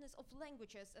importance of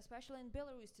languages, especially in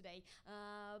Belarus today,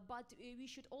 but we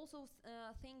should also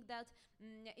think that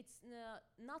it's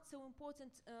not so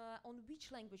important on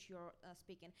which language you're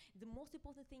speaking. The most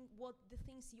important thing, what the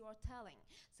things you are telling.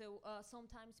 So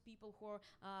sometimes people who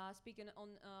are speaking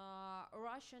on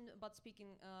Russian but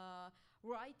speaking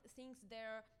right things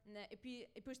there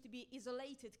appears to be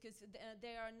isolated because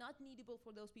they are not needable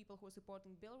for those people who are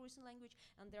supporting Belarusian language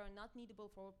and they are not needable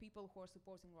for people who are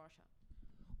supporting Russia.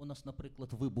 У нас,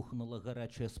 напрыклад, выбухнула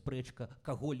гарячая спрэчка,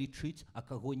 каго лічыць, а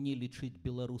каго не лічыць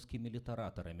беларускімі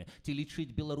літаратарамі. Ці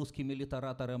лічыць беларускімі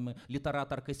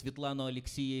літаратаркай Светлану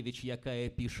Алексеевич, якая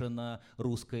піша на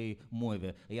рускай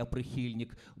мове. Я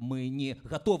прыхільнік. Мы не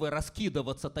гатовы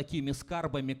раскідавацца такімі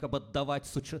скарбамі, каб аддаваць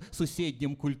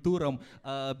суседнім культурам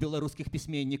беларускіх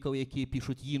пісьменнікаў, якія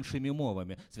пішуць іншымі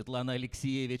мовамі. Светлана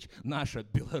Алексеевич, наша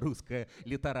беларуская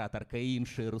літаратарка і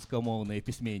іншыя рускамоўныя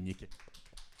пісьменнікі.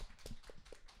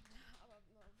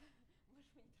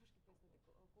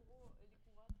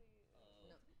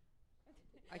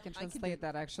 I can translate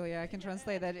that actually. I can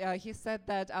translate that. He said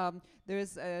that there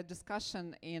is a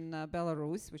discussion in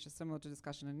Belarus, which is similar to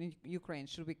discussion in Ukraine.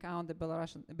 Should we count the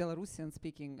Belarusian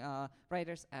speaking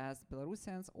writers as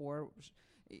Belarusians, or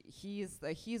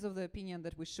he's of the opinion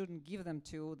that we shouldn't give them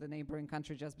to the neighboring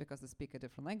country just because they speak a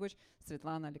different language.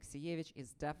 Svetlana Alexievich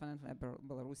is definitely a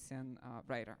Belarusian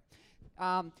writer.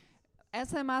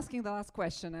 As I'm asking the last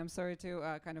question, I'm sorry to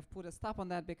kind of put a stop on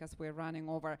that because we're running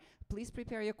over. Please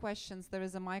prepare your questions. There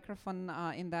is a microphone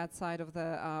in that side of the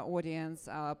audience.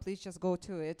 Please just go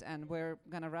to it, and we're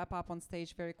going to wrap up on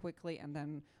stage very quickly and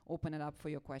then open it up for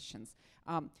your questions.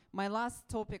 My last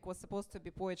topic was supposed to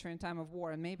be poetry in time of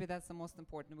war, and maybe that's the most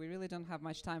important. We really don't have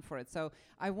much time for it. So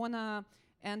I want to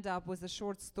end up with a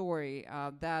short story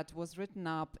that was written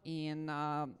up in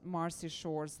Marcy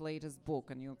Shore's latest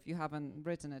book. And if you haven't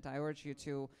written it, I urge you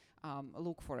to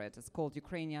look for it. It's called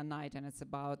Ukrainian Night, and it's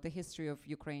about the history of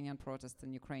Ukrainian protest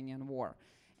and Ukrainian war.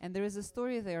 And there is a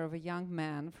story there of a young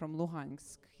man from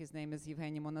Luhansk. His name is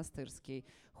Yevgeny Monastyrsky,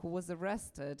 who was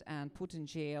arrested and put in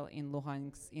jail in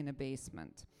Luhansk in a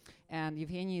basement. And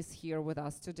Yevgeny is here with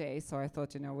us today, so I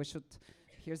thought, we should...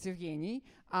 Here's Yevgeny.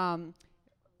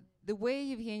 The way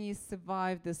Yevgeny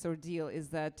survived this ordeal is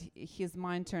that his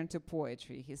mind turned to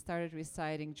poetry. He started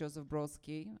reciting Joseph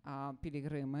Brodsky,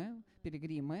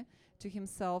 Пилигримы, to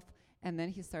himself, and then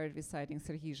he started reciting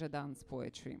Serhiy Zhadan's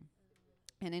poetry.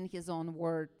 And in his own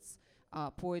words,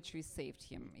 poetry saved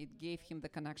him. It gave him the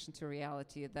connection to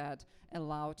reality that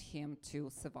allowed him to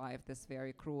survive this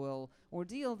very cruel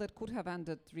ordeal that could have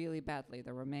ended really badly.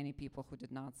 There were many people who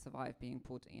did not survive being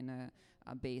put in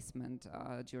a basement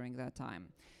during that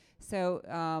time. So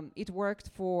it worked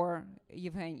for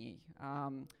Yevgeny.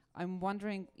 I'm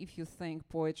wondering if you think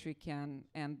poetry can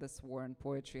end this war and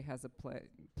poetry has a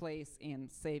place in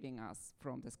saving us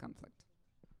from this conflict.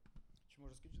 Чи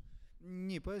може скінчити?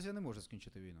 Ні, поезія не може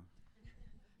скінчити війну.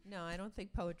 No, I don't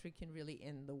think poetry can really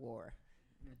end the war.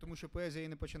 Тому що поезія і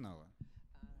не починала.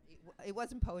 It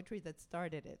wasn't poetry that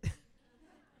started it.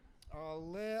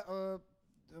 Але,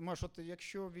 Маш, от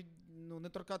якщо не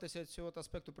торкатися цього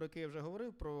аспекту, про який я вже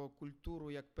говорив, про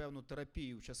культуру як певну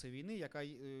терапію в часи війни,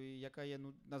 яка є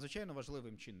надзвичайно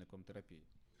важливим чинником терапії.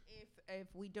 If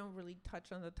we don't really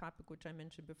touch on the topic which I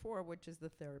mentioned before, which is the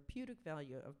therapeutic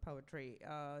value of poetry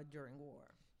during war.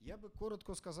 Я би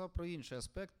коротко сказав про інший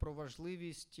аспект, про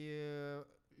важливість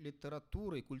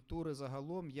літератури і культури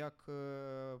загалом як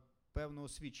певного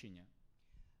свідчення.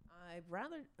 I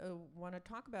rather want to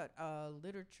talk about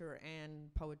literature and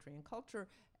poetry and culture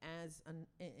as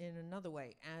in another way,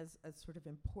 as a sort of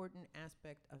important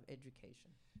aspect of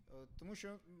education. Тому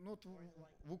що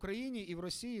в Україні і в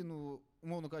Росії,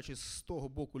 умовно кажучи, з того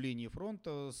боку лінії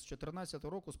фронту, з 14-го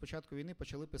року, з початку війни,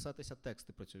 почали писатися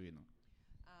тексти про цю війну.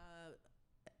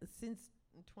 Since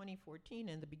 2014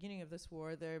 and the beginning of this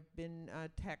war, there have been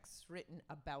texts written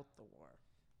about the war.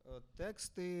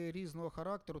 Тексти різного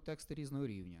характеру, тексти різного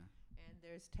рівня. And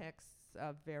there's texts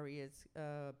of various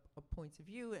points of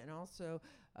view and also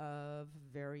of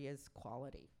various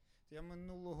quality. Я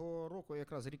минулого року,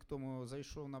 якраз рік тому,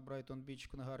 зайшов на Брайтон-Біч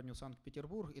книгарню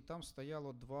Санкт-Петербург, і там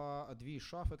стояло дві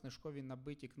шафи книжкові,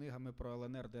 набиті книгами про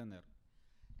ЛНР, ДНР.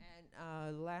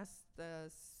 And last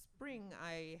spring,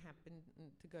 I happened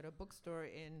to go to a bookstore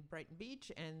in Brighton Beach,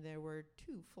 and there were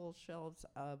two full shelves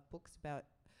of books about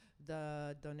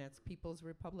the Donetsk People's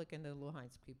Republic and the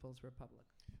Luhansk People's Republic.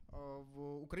 В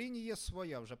Україні є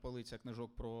своя вже полиця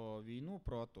книжок про війну,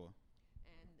 про АТО.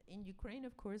 And in Ukraine,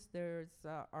 of course, there's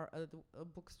our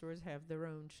bookstores have their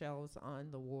own shelves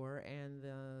on the war and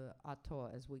the ATO,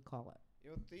 as we call it. І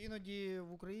от іноді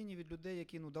в Україні від людей,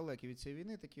 які далекі від цієї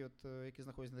війни, такі от, які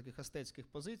знаходяться на таких астетських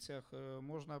позиціях,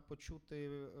 можна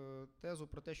почути тезу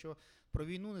про те, що про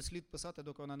війну не слід писати,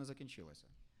 доки вона не закінчилася.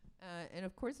 And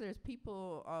of course, there's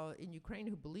people in Ukraine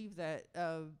who believe that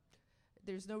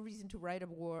there's no reason to write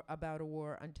about a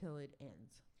war until it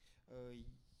ends.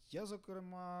 Я,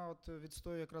 зокрема, от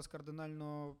відстоюю якраз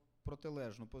кардинально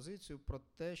протилежну позицію про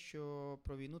те, що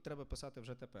про війну треба писати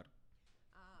вже тепер.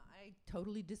 I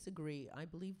totally disagree. I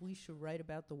believe we should write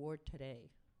about the war today.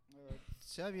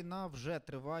 Ця війна вже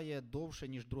триває довше,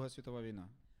 ніж Друга світова війна.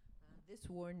 This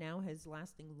war now has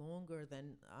lasting longer than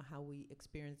how we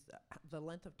experience the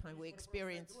length of time we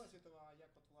experience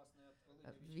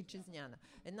Вітчизняна,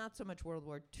 and not so much World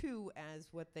War II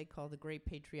as what they call the Great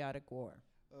Patriotic War.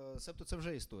 Себто це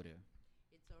вже історія.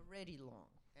 It's already long,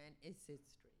 and it's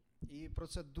history. І про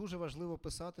це дуже важливо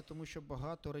писати, тому що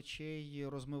багато речей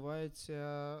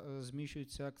розмиваються,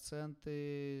 зміщуються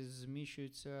акценти,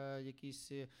 зміщуються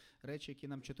якісь речі, які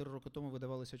нам 4 роки тому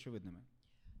видавалися очевидними.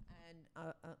 And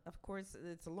of course,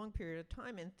 it's a long period of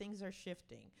time, and things are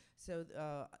shifting. So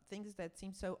things that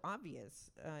seem so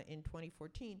obvious in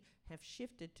 2014 have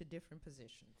shifted to different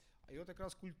positions. І от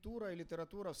якраз культура і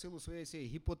література в силу своєї цієї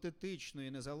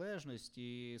гіпотетичної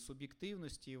незалежності,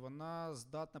 суб'єктивності, вона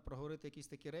здатна проговорити якісь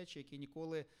такі речі, які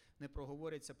ніколи не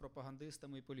проговоряться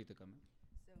пропагандистами і політиками.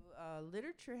 So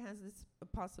literature has this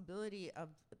possibility of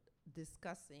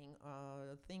discussing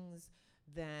things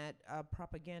that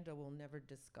propaganda will never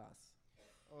discuss.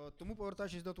 Тому,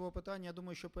 повертаючись до твого питання, я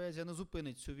думаю, що поезія не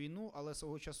зупинить цю війну, але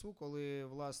свого часу, коли,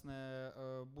 власне,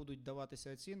 будуть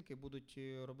даватися оцінки, будуть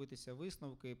робитися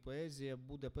висновки, поезія,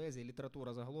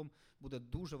 література загалом буде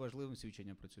дуже важливим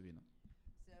свідченням про цю війну.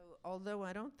 So, although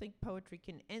I don't think poetry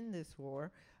can end this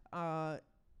war,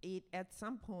 it at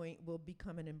some point will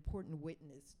become an important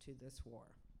witness to this war.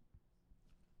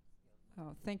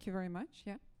 Thank you very much.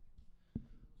 Yeah.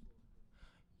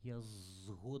 Я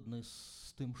згодний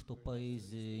з тим, що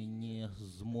поезія не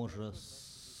зможе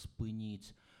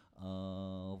спинити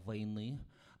війни,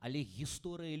 але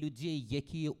історія людей,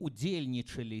 які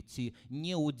удільничали ці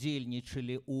не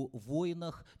удільничали у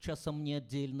війнах, часом не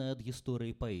віддільна від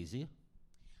історії поезії.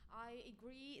 I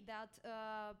agree that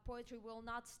poetry will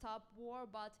not stop war,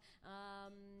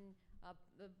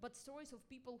 but stories of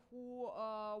people who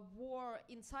were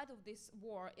inside of this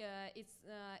war,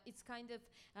 it's kind of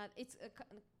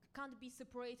can't be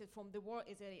separated from the war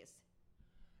as it is.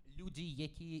 Люди,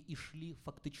 які йшли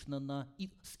фактично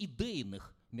з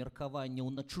ідейних міркувань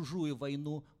на чужую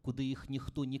війну, куди їх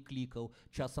ніхто не кликав,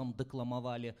 часом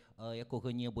декламували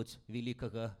якого-небудь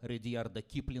великого Редіарда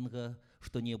Кіплінга,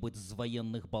 що-небудь з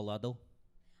воєнних баладів.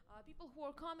 People who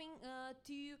are coming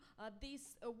to this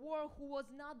war who was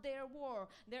not their war.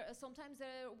 Sometimes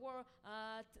they were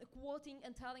quoting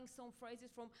and telling some phrases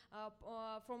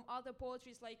from other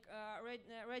poetries like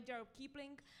Rudyard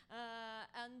Kipling,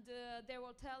 and they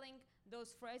were telling those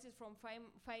phrases from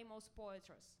famous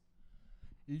poetry.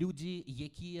 Люди,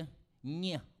 які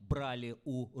не брали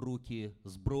у руки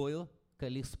зброю,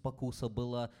 коли спокуса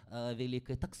была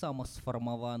великая, так само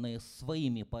сформованные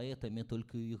своими поэтами,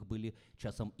 только у них были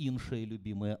часом іншие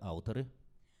любимые авторы.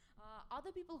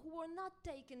 Other people who were not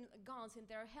taking guns in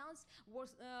their hands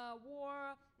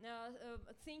were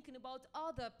thinking about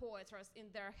other poets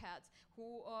in their heads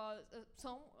who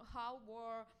somehow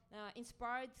were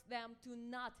inspired them to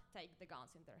not take the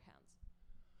guns in their hands.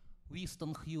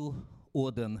 Уістон Хью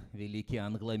Оден, великий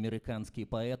англо-американский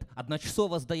поэт,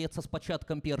 адначасова, здаецца, з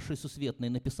пачаткам Першай сусветнай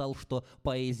напісаў, што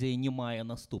паэзія не мае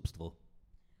наступстваў.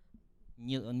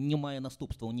 Не мае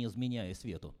наступстваў, не змяняе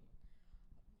свету.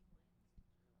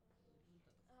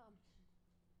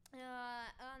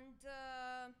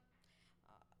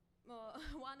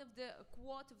 One of the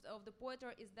quotes of the poet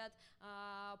is that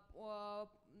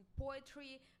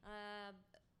poetry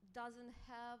doesn't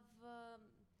have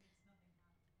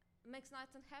makes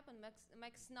nothing happen,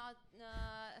 makes not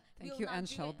Thank you, Anne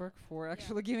Schellberg, for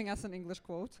actually giving us an English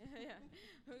quote.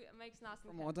 Makes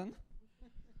nothing from Odin.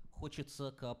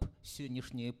 Хочеться, каб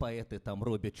сённяшнія паэты там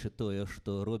робячы тое,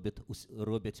 што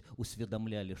робяць,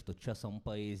 усведамлялі, што часам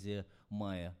паэзія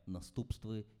мае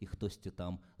наступствы, і хтосьці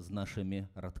там з нашымі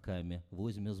радкамі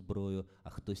возьме зброю, а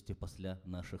хтосьці пасля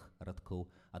нашых радкоў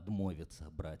адмовіцца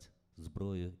браць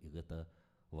зброю, і гэта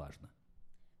важна.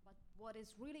 What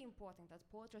is really important that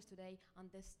poets today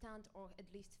understand or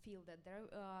at least feel that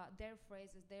their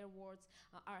phrases, their words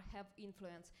have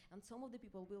influence, and some of the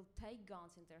people will take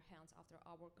guns in their hands after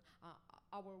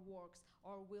our works,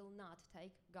 or will not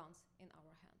take guns in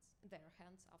their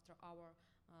hands after our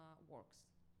works.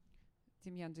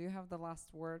 Demyan, do you have the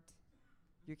last word?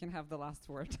 You can have the last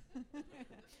word.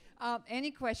 Any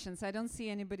questions? I don't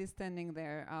see anybody standing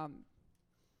there.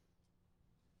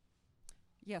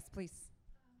 Yes, please.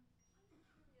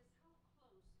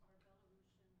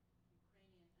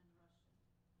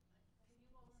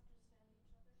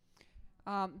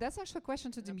 That's actually a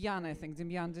question to Demyan, I think.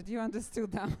 Demyan, did you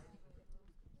understand them?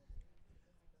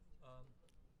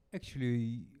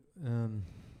 Actually,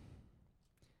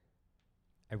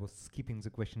 I was skipping the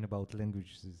question about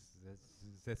languages.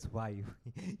 That's why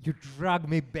you drag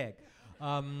me back.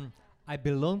 I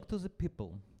belong to the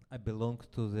people. I belong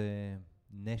to the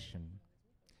nation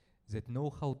that know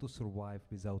how to survive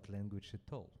without language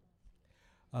at all.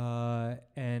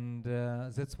 And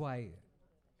that's why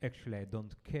actually I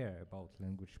don't care about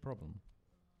language problem.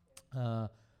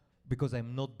 Because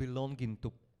I'm not belonging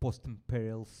to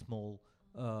post-imperial small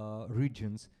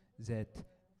regions that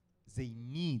they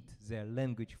need their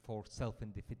language for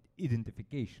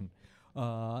self-identification.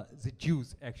 The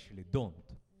Jews actually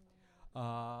don't.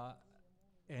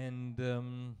 And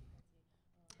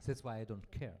that's why I don't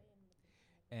care.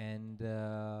 and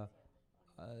the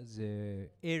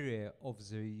area of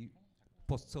the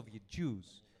post-Soviet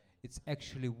Jews, it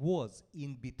actually was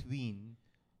in between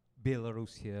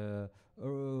Belarus,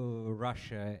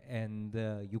 Russia, and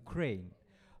Ukraine.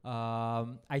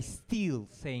 I still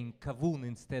saying kavun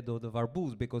instead of the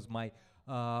arbuz because my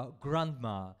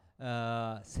grandma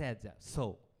said that.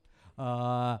 So,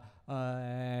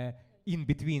 in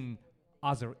between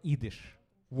other Yiddish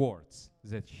words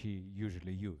that she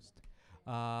usually used.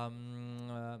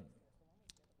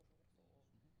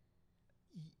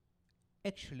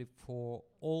 Actually, for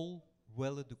all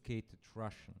well-educated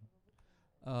Russian,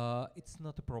 it's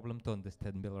not a problem to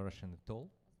understand Belarusian at all.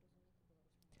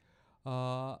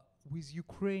 With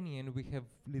Ukrainian, we have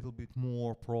a little bit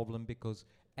more problem because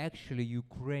actually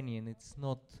Ukrainian, it's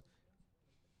not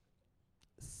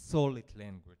solid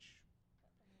language.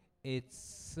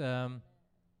 It's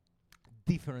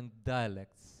different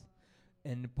dialects,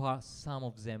 and some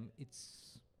of them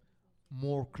it's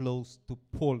more close to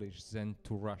Polish than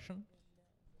to Russian.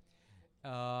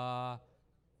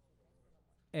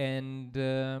 And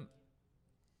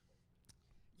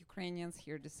Ukrainians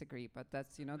here disagree, but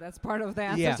that's, you know, that's part of the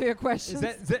answer to your question.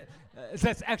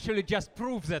 That's actually just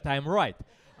proves that I'm right.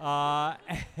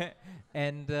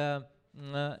 And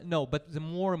no, but the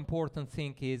more important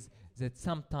thing is that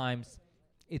sometimes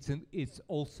it's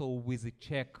also with the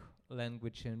Czech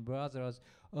language and others.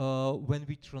 When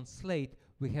we translate,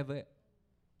 we have a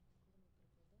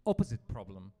opposite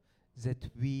problem, that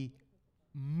we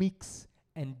mix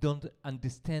and don't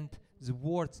understand the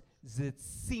words that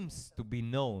seems to be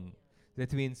known.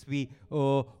 That means we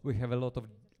have a lot of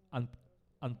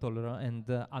intolerant and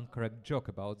incorrect joke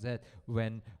about that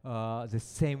when the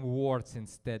same words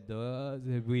instead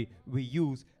that we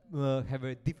use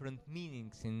have different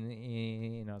meanings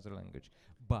in other language.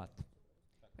 But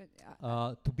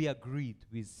to be agreed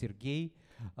with Serhiy,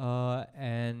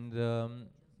 and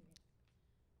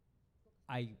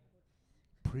I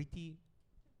pretty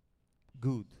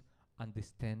good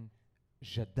understand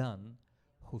Zhadan,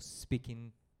 who's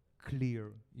speaking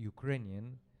clear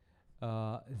Ukrainian,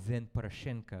 than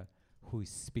Poroshenko, who is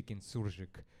speaking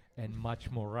Surzhyk and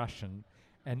much more Russian,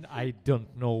 and I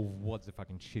don't know what the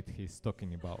fucking shit he's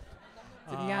talking about.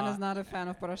 Demyan is not a fan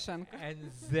of Poroshenko. And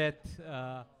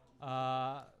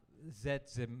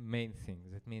that's the main thing.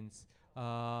 That means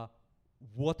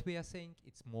what we are saying,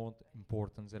 it's more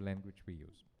important the language we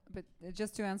use. But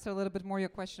just to answer a little bit more your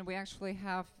question, we actually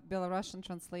have Belarusian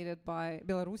translated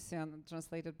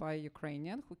by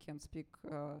Ukrainian, who can speak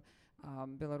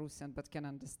Belarusian but can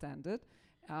understand it.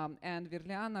 And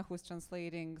Virliana, who's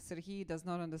translating Serhiy, does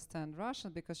not understand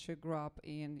Russian because she grew up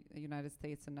in the United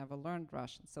States and never learned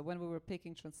Russian. So when we were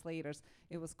picking translators,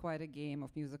 it was quite a game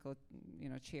of musical,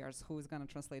 chairs. Who is going to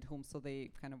translate whom, so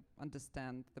they kind of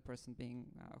understand the person being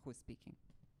who's speaking.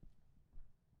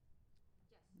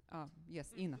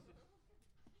 Yes, Ina.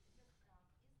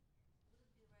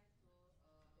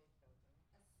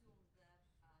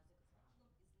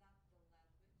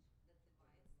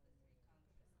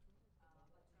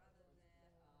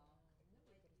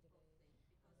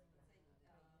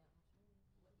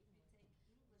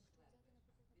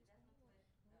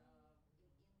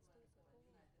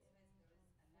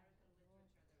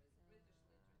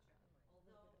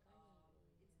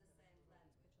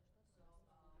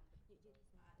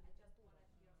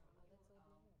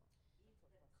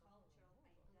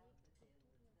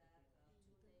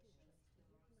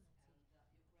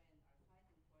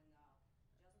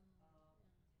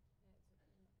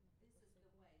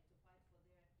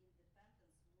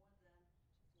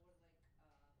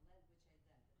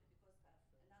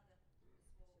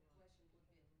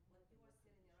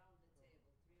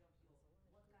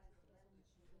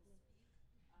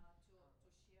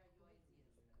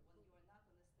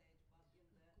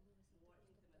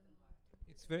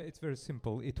 It's very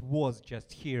simple. It was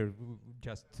just here,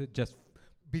 just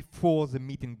before the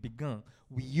meeting began.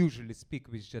 We usually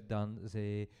speak with Zhadan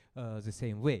the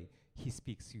same way. He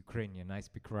speaks Ukrainian, I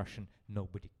speak Russian.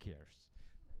 Nobody cares.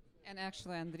 And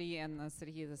actually, Andrei and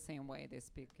Serhiy the same way. They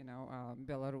speak,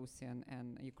 Belarusian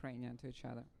and Ukrainian to each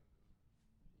other.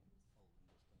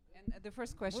 And the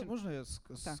first question. Можна я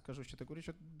скажу ще таку річ?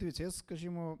 Дивіться, я,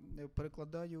 скажімо,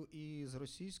 перекладаю і з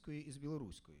російської, і з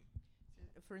білоруської.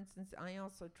 For instance, I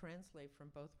also translate from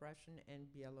both Russian and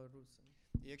Belarusian.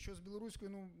 Якщо з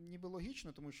білоруською, ніби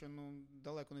логічно, тому що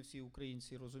далеко не всі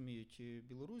українці розуміють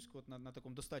білоруську, от на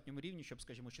такому достатньому рівні, щоб,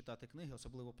 скажімо, читати книги,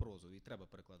 особливо прозу, і треба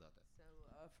перекладати.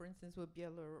 So, for instance, with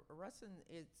Belarusian,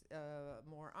 it's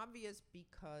more obvious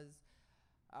because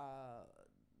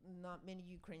not many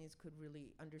Ukrainians could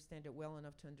really understand it well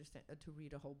enough to understand to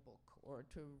read a whole book or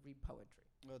to read poetry.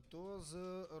 То з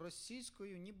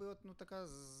російською ніби от, ну, така,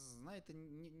 знаєте,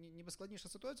 ніби складніша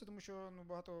ситуація, тому що ну,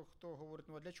 багато хто говорить,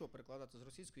 ну а для чого перекладати з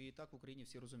російської, і так в Україні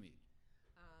всі розуміють.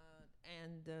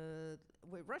 And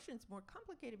with Russian, it's more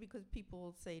complicated because people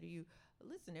say to you,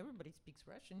 listen, everybody speaks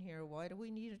Russian here, why do we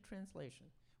need a translation?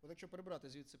 От якщо прибрати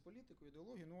звідси політику,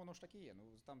 ідеологію, ну воно ж так і є. Ну,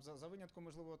 там за винятком,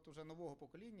 можливо, от уже нового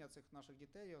покоління цих наших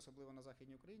дітей, особливо на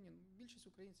Західній Україні, ну, більшість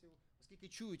українців, оскільки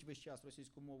чують весь час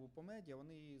російську мову по медіа,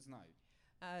 вони її знають.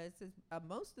 It says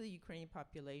most of the Ukrainian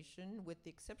population, with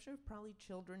the exception of probably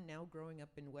children now growing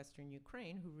up in Western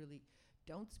Ukraine who really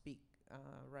don't speak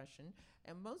Russian,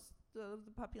 and most of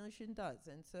the population does,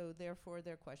 and so therefore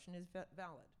their question is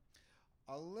valid.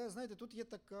 Але, знаєте, тут є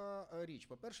така річ.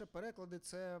 По-перше, переклади –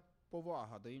 це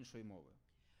повага до іншої мови.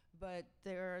 But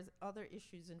there's other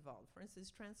issues involved. For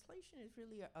instance, translation is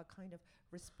really a kind of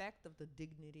respect of the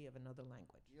dignity of another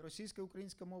language. І російська і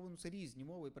українська мова, ну, це різні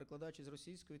мови. І перекладаючи з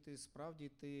російської, ти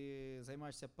справді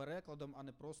займаєшся перекладом, а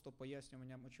не просто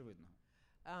пояснюванням очевидного.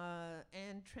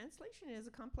 And translation is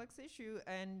a complex issue,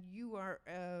 and you are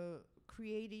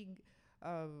creating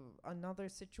another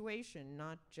situation,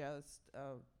 not just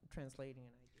translating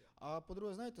an idea. А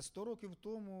по-друге, знаєте, 100 років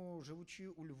тому, живучи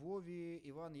у Львові,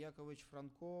 Іван Якович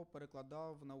Франко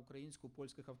перекладав на українську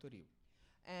польських авторів.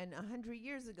 And 100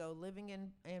 years ago, living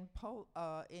in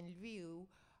Lviv,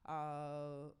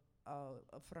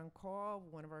 Franco,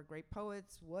 one of our great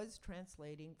poets, was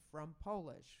translating from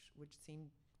Polish, which seemed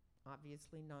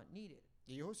obviously not needed.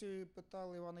 І його всі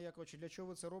питали Івана Яковича, для чого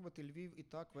ви це робите? Львів і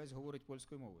так весь говорить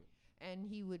польською мовою. And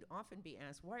he would often be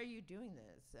asked, why are you doing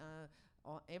this?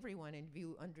 Everyone in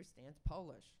Lviv understands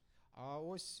Polish. А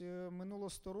ось минуло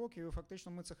 100 років, і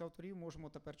фактично ми цих авторів можемо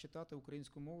тепер читати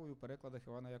українською мовою у перекладах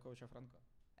Івана Яковича Франка.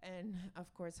 And of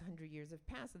course, 100 years have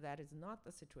passed, that is not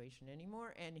the situation anymore,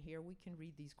 and here we can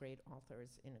read these great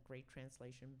authors in a great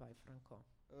translation by Franco.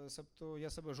 Тобто я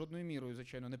себе жодною мірою,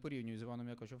 звичайно, не порівнюю з Іваном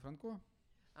Яковичем Франко.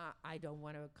 I don't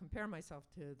want to compare myself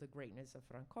to the greatness of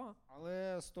Franco.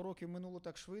 Але 100 років минуло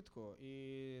так швидко,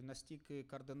 і настільки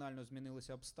кардинально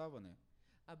змінилися обставини.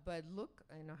 But look,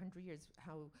 in 100 years,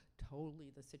 how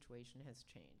totally the situation has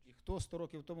changed. І хто 100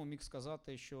 років тому міг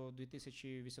сказати, що в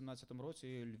 2018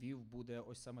 році Львів буде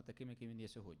ось саме таким, яким він є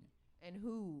сьогодні? And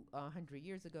who 100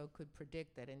 years ago could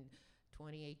predict that in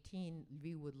 2018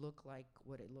 Lviv would look like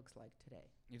what it looks like today?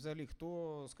 І взагалі,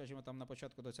 хто, скажімо, там на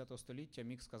початку ХХ століття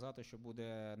міг сказати, що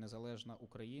буде незалежна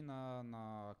Україна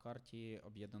на карті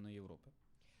Об'єднаної Європи?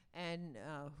 And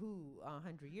who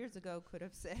 100 years ago could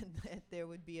have said that there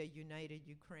would be a united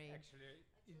Ukraine? Actually,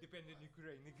 independent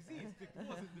Ukraine exists. It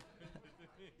was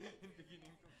independent in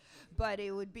beginning. But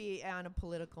it would be on a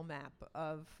political map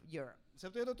of Europe.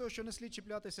 Тобто я до того, що не слід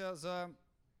чіплятися за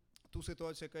ту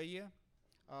ситуацію, яка є,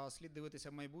 а слід дивитися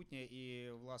в майбутнє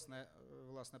і,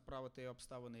 власне, правити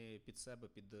обставини під себе,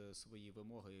 під свої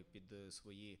вимоги, під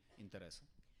свої інтереси.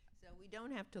 So we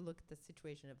don't have to look at the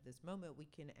situation of this moment. We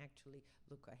can actually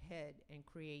look ahead and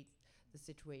create the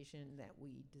situation that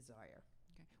we desire.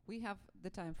 Okay. We have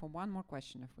the time for one more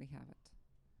question if we have it.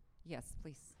 Yes,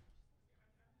 please.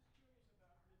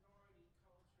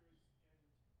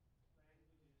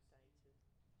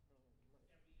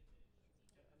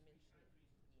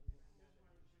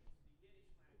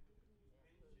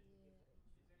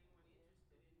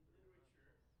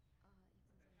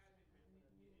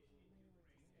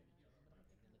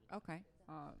 Okay.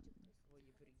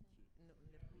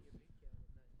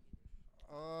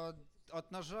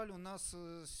 От, на жаль, у нас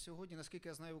сьогодні, наскільки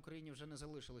я знаю, в Україні вже не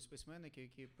залишилось письменників,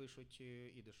 які пишуть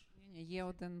ідиш. Є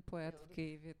один поет в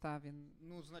Києві, та він.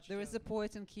 Ну, значить, There is a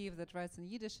poet in Kyiv that writes in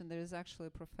Yiddish, and there is actually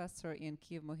a professor in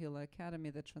Kyiv Mohila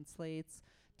Academy that translates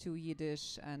to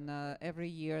Yiddish, and every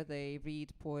year they read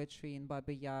poetry in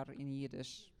Babi Yar in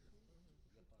Yiddish.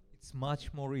 It's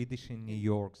much more Yiddish in New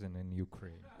York than in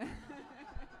Ukraine.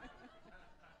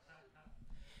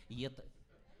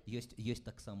 Есть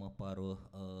так само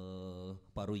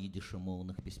пару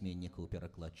ідішамоўных пісьменнікаў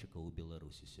перакладчыкаў у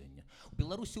Беларусі сёння. У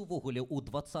Беларусі ўвогуле ў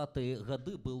 20-е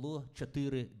гады было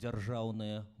 4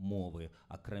 дзяржаўныя мовы,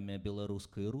 акрамя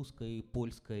беларускай, рускай,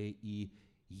 польскай і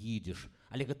ідиш.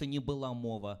 Але гэта не была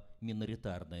мова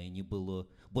мінарытарная, не было,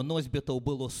 бо носьбітаў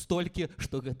было столькі,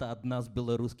 што гэта адна з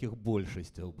беларускіх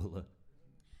большасцяў была.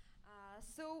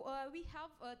 So we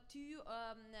have two,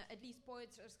 at least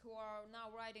poets who are now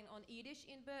writing on Yiddish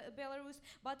in Belarus,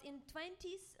 but in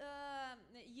 20s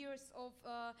years of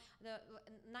the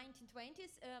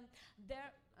 1920s,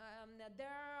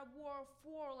 there were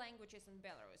 4 languages in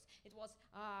Belarus. It was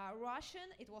Russian,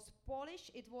 it was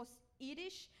Polish, it was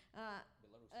Yiddish,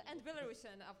 and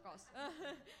Belarusian, of course.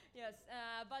 Yes,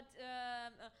 but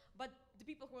the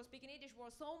people who were speaking Yiddish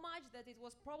were so much that it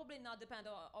was probably not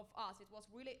dependent of us. It was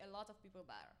really a lot of people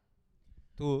there.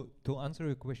 To answer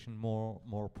your question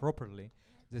more properly,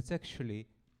 that's actually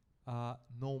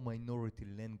no minority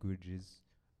languages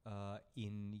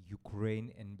in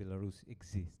Ukraine and Belarus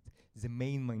exist. The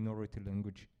main minority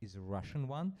language is a Russian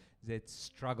one that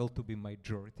struggled to be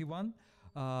majority one.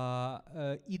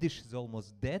 Yiddish is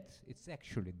almost dead. It's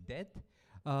actually dead.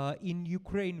 In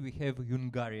Ukraine, we have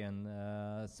Hungarian,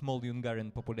 small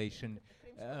Hungarian population,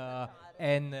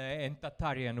 and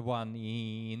Tatarian one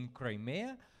in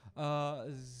Crimea.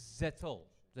 That's all.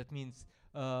 That means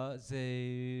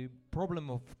the problem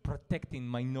of protecting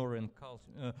minors'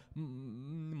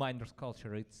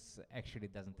 culture, it's actually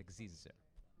doesn't exist there.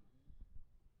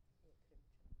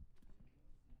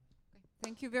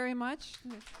 Thank you very much.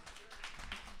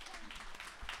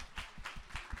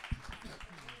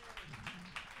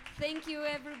 Thank you,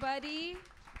 everybody.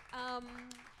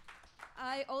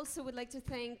 I also would like to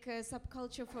thank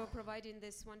Subculture for providing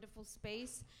this wonderful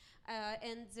space.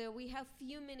 And we have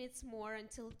few minutes more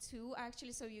until 2,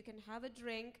 actually, so you can have a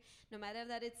drink, no matter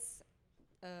that it's,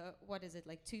 what is it,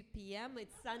 like 2 p.m.,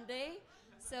 it's Sunday,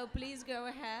 so please go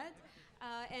ahead.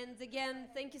 And again,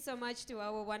 thank you so much to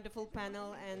our wonderful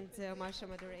panel and Masha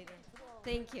moderator.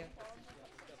 Thank you.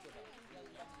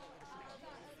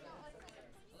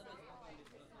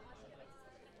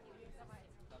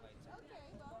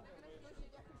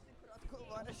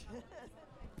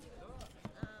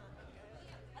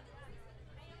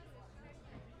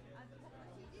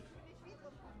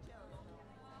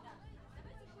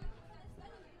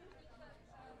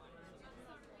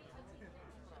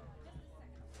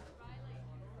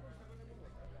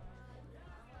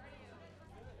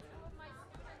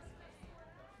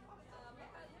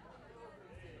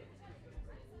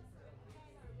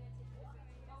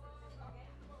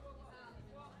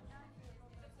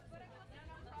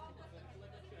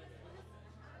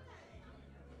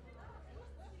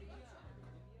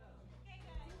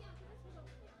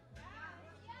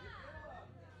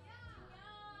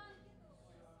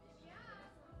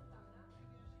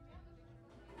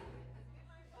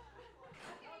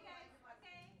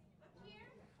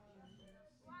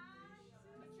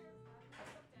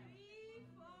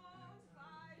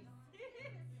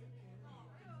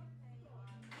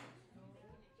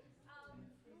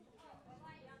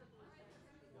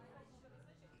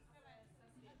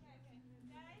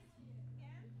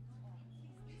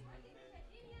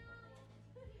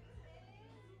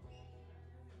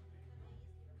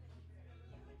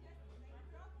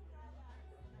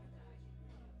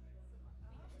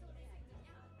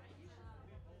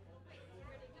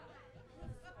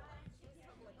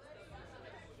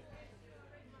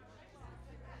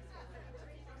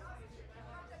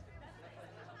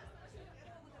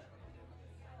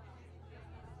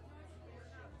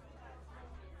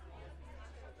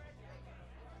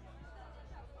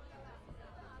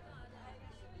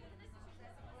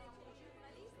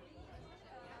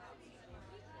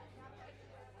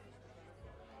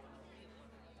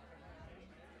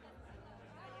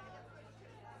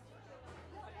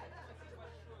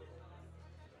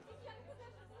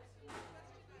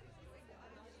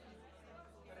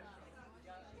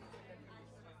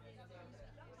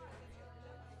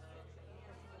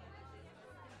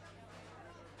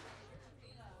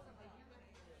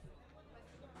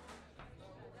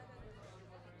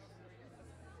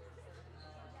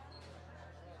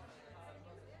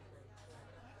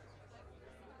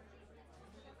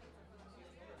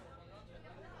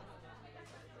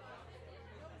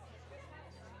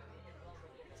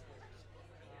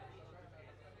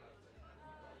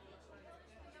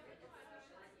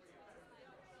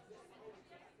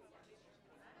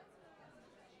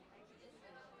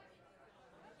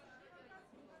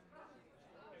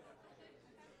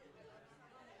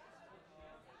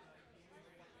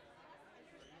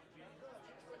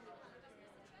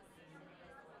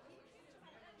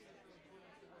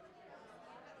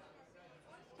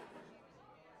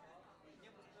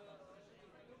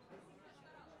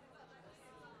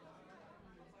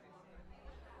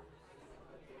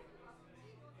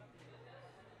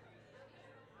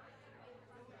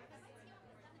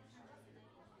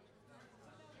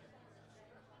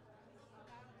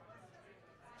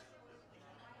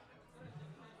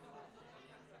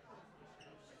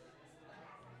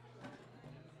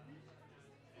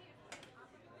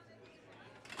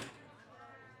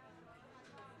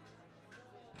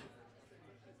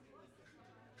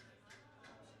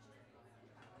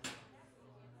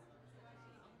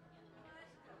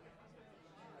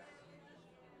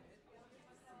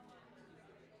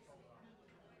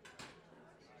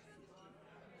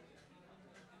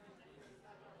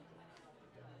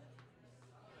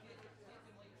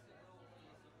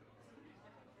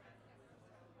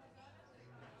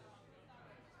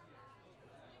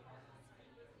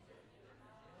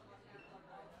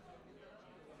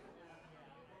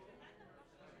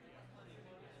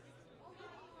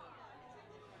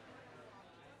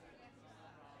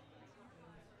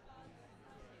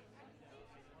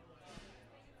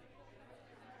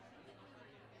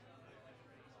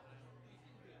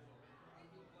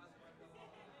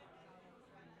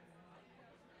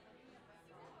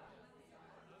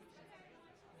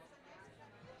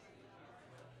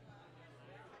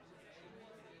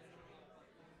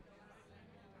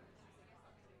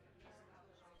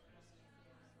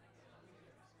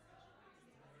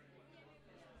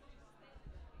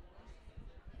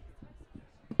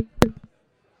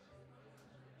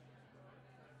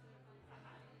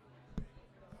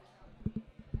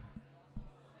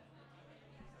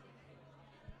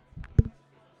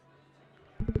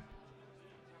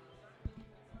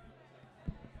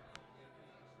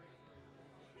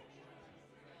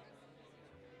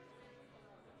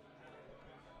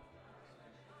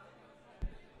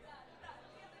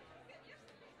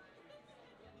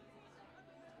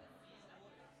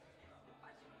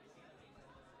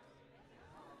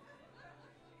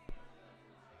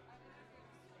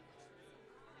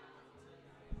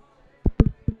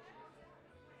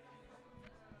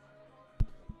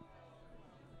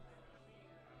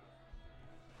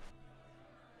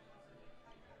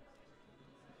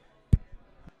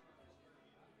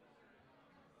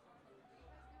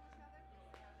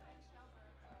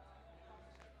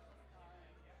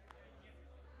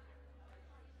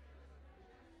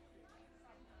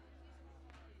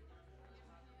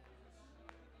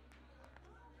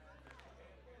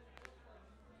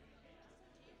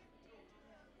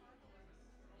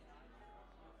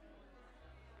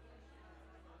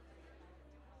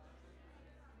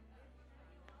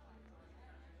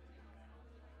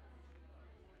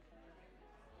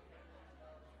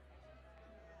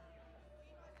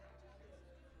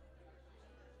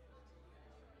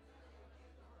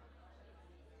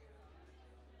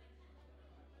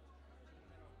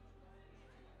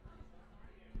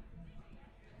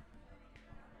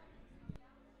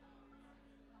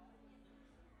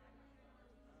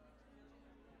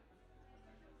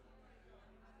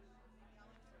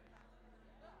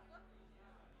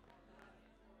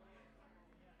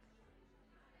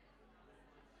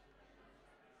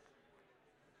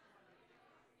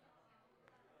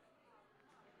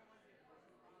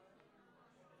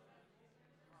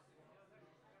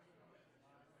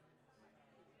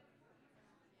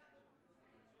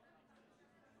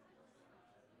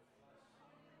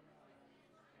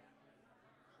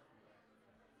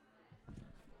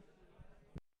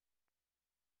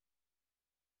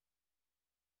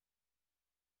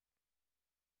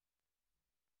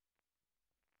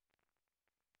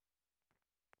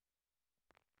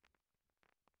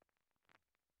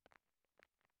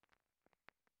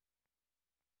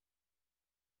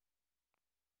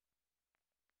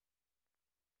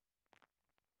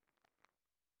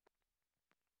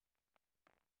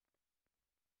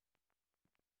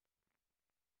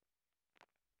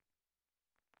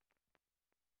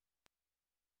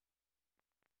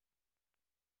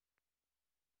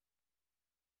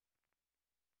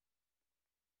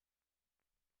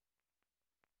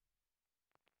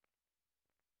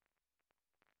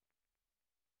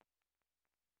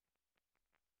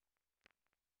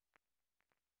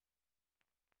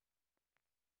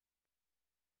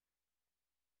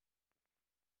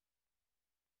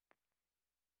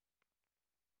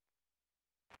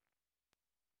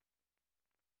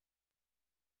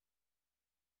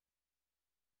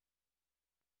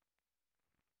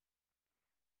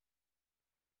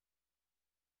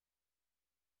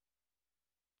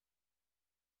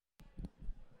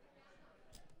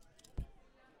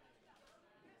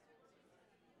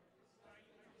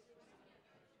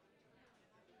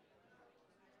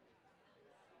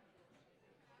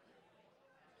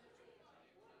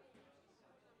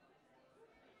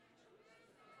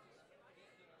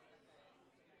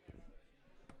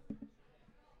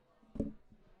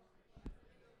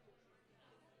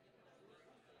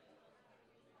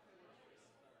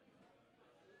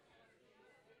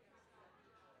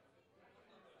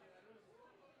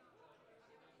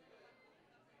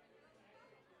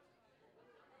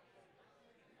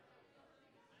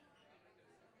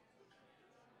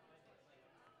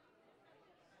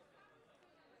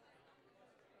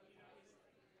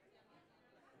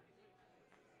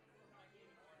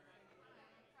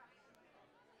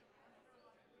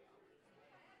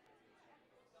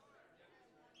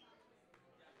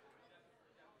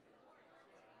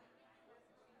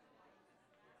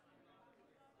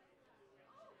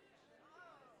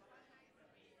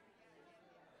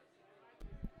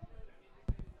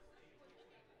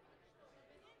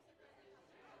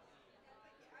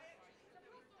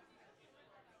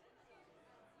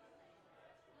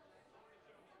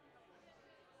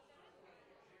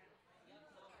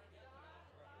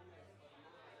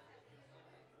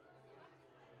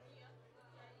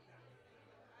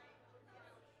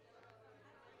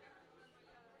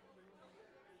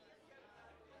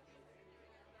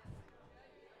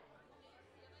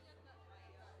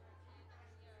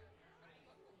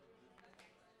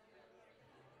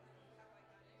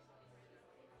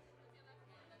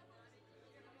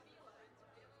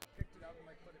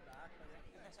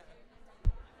 Sorry.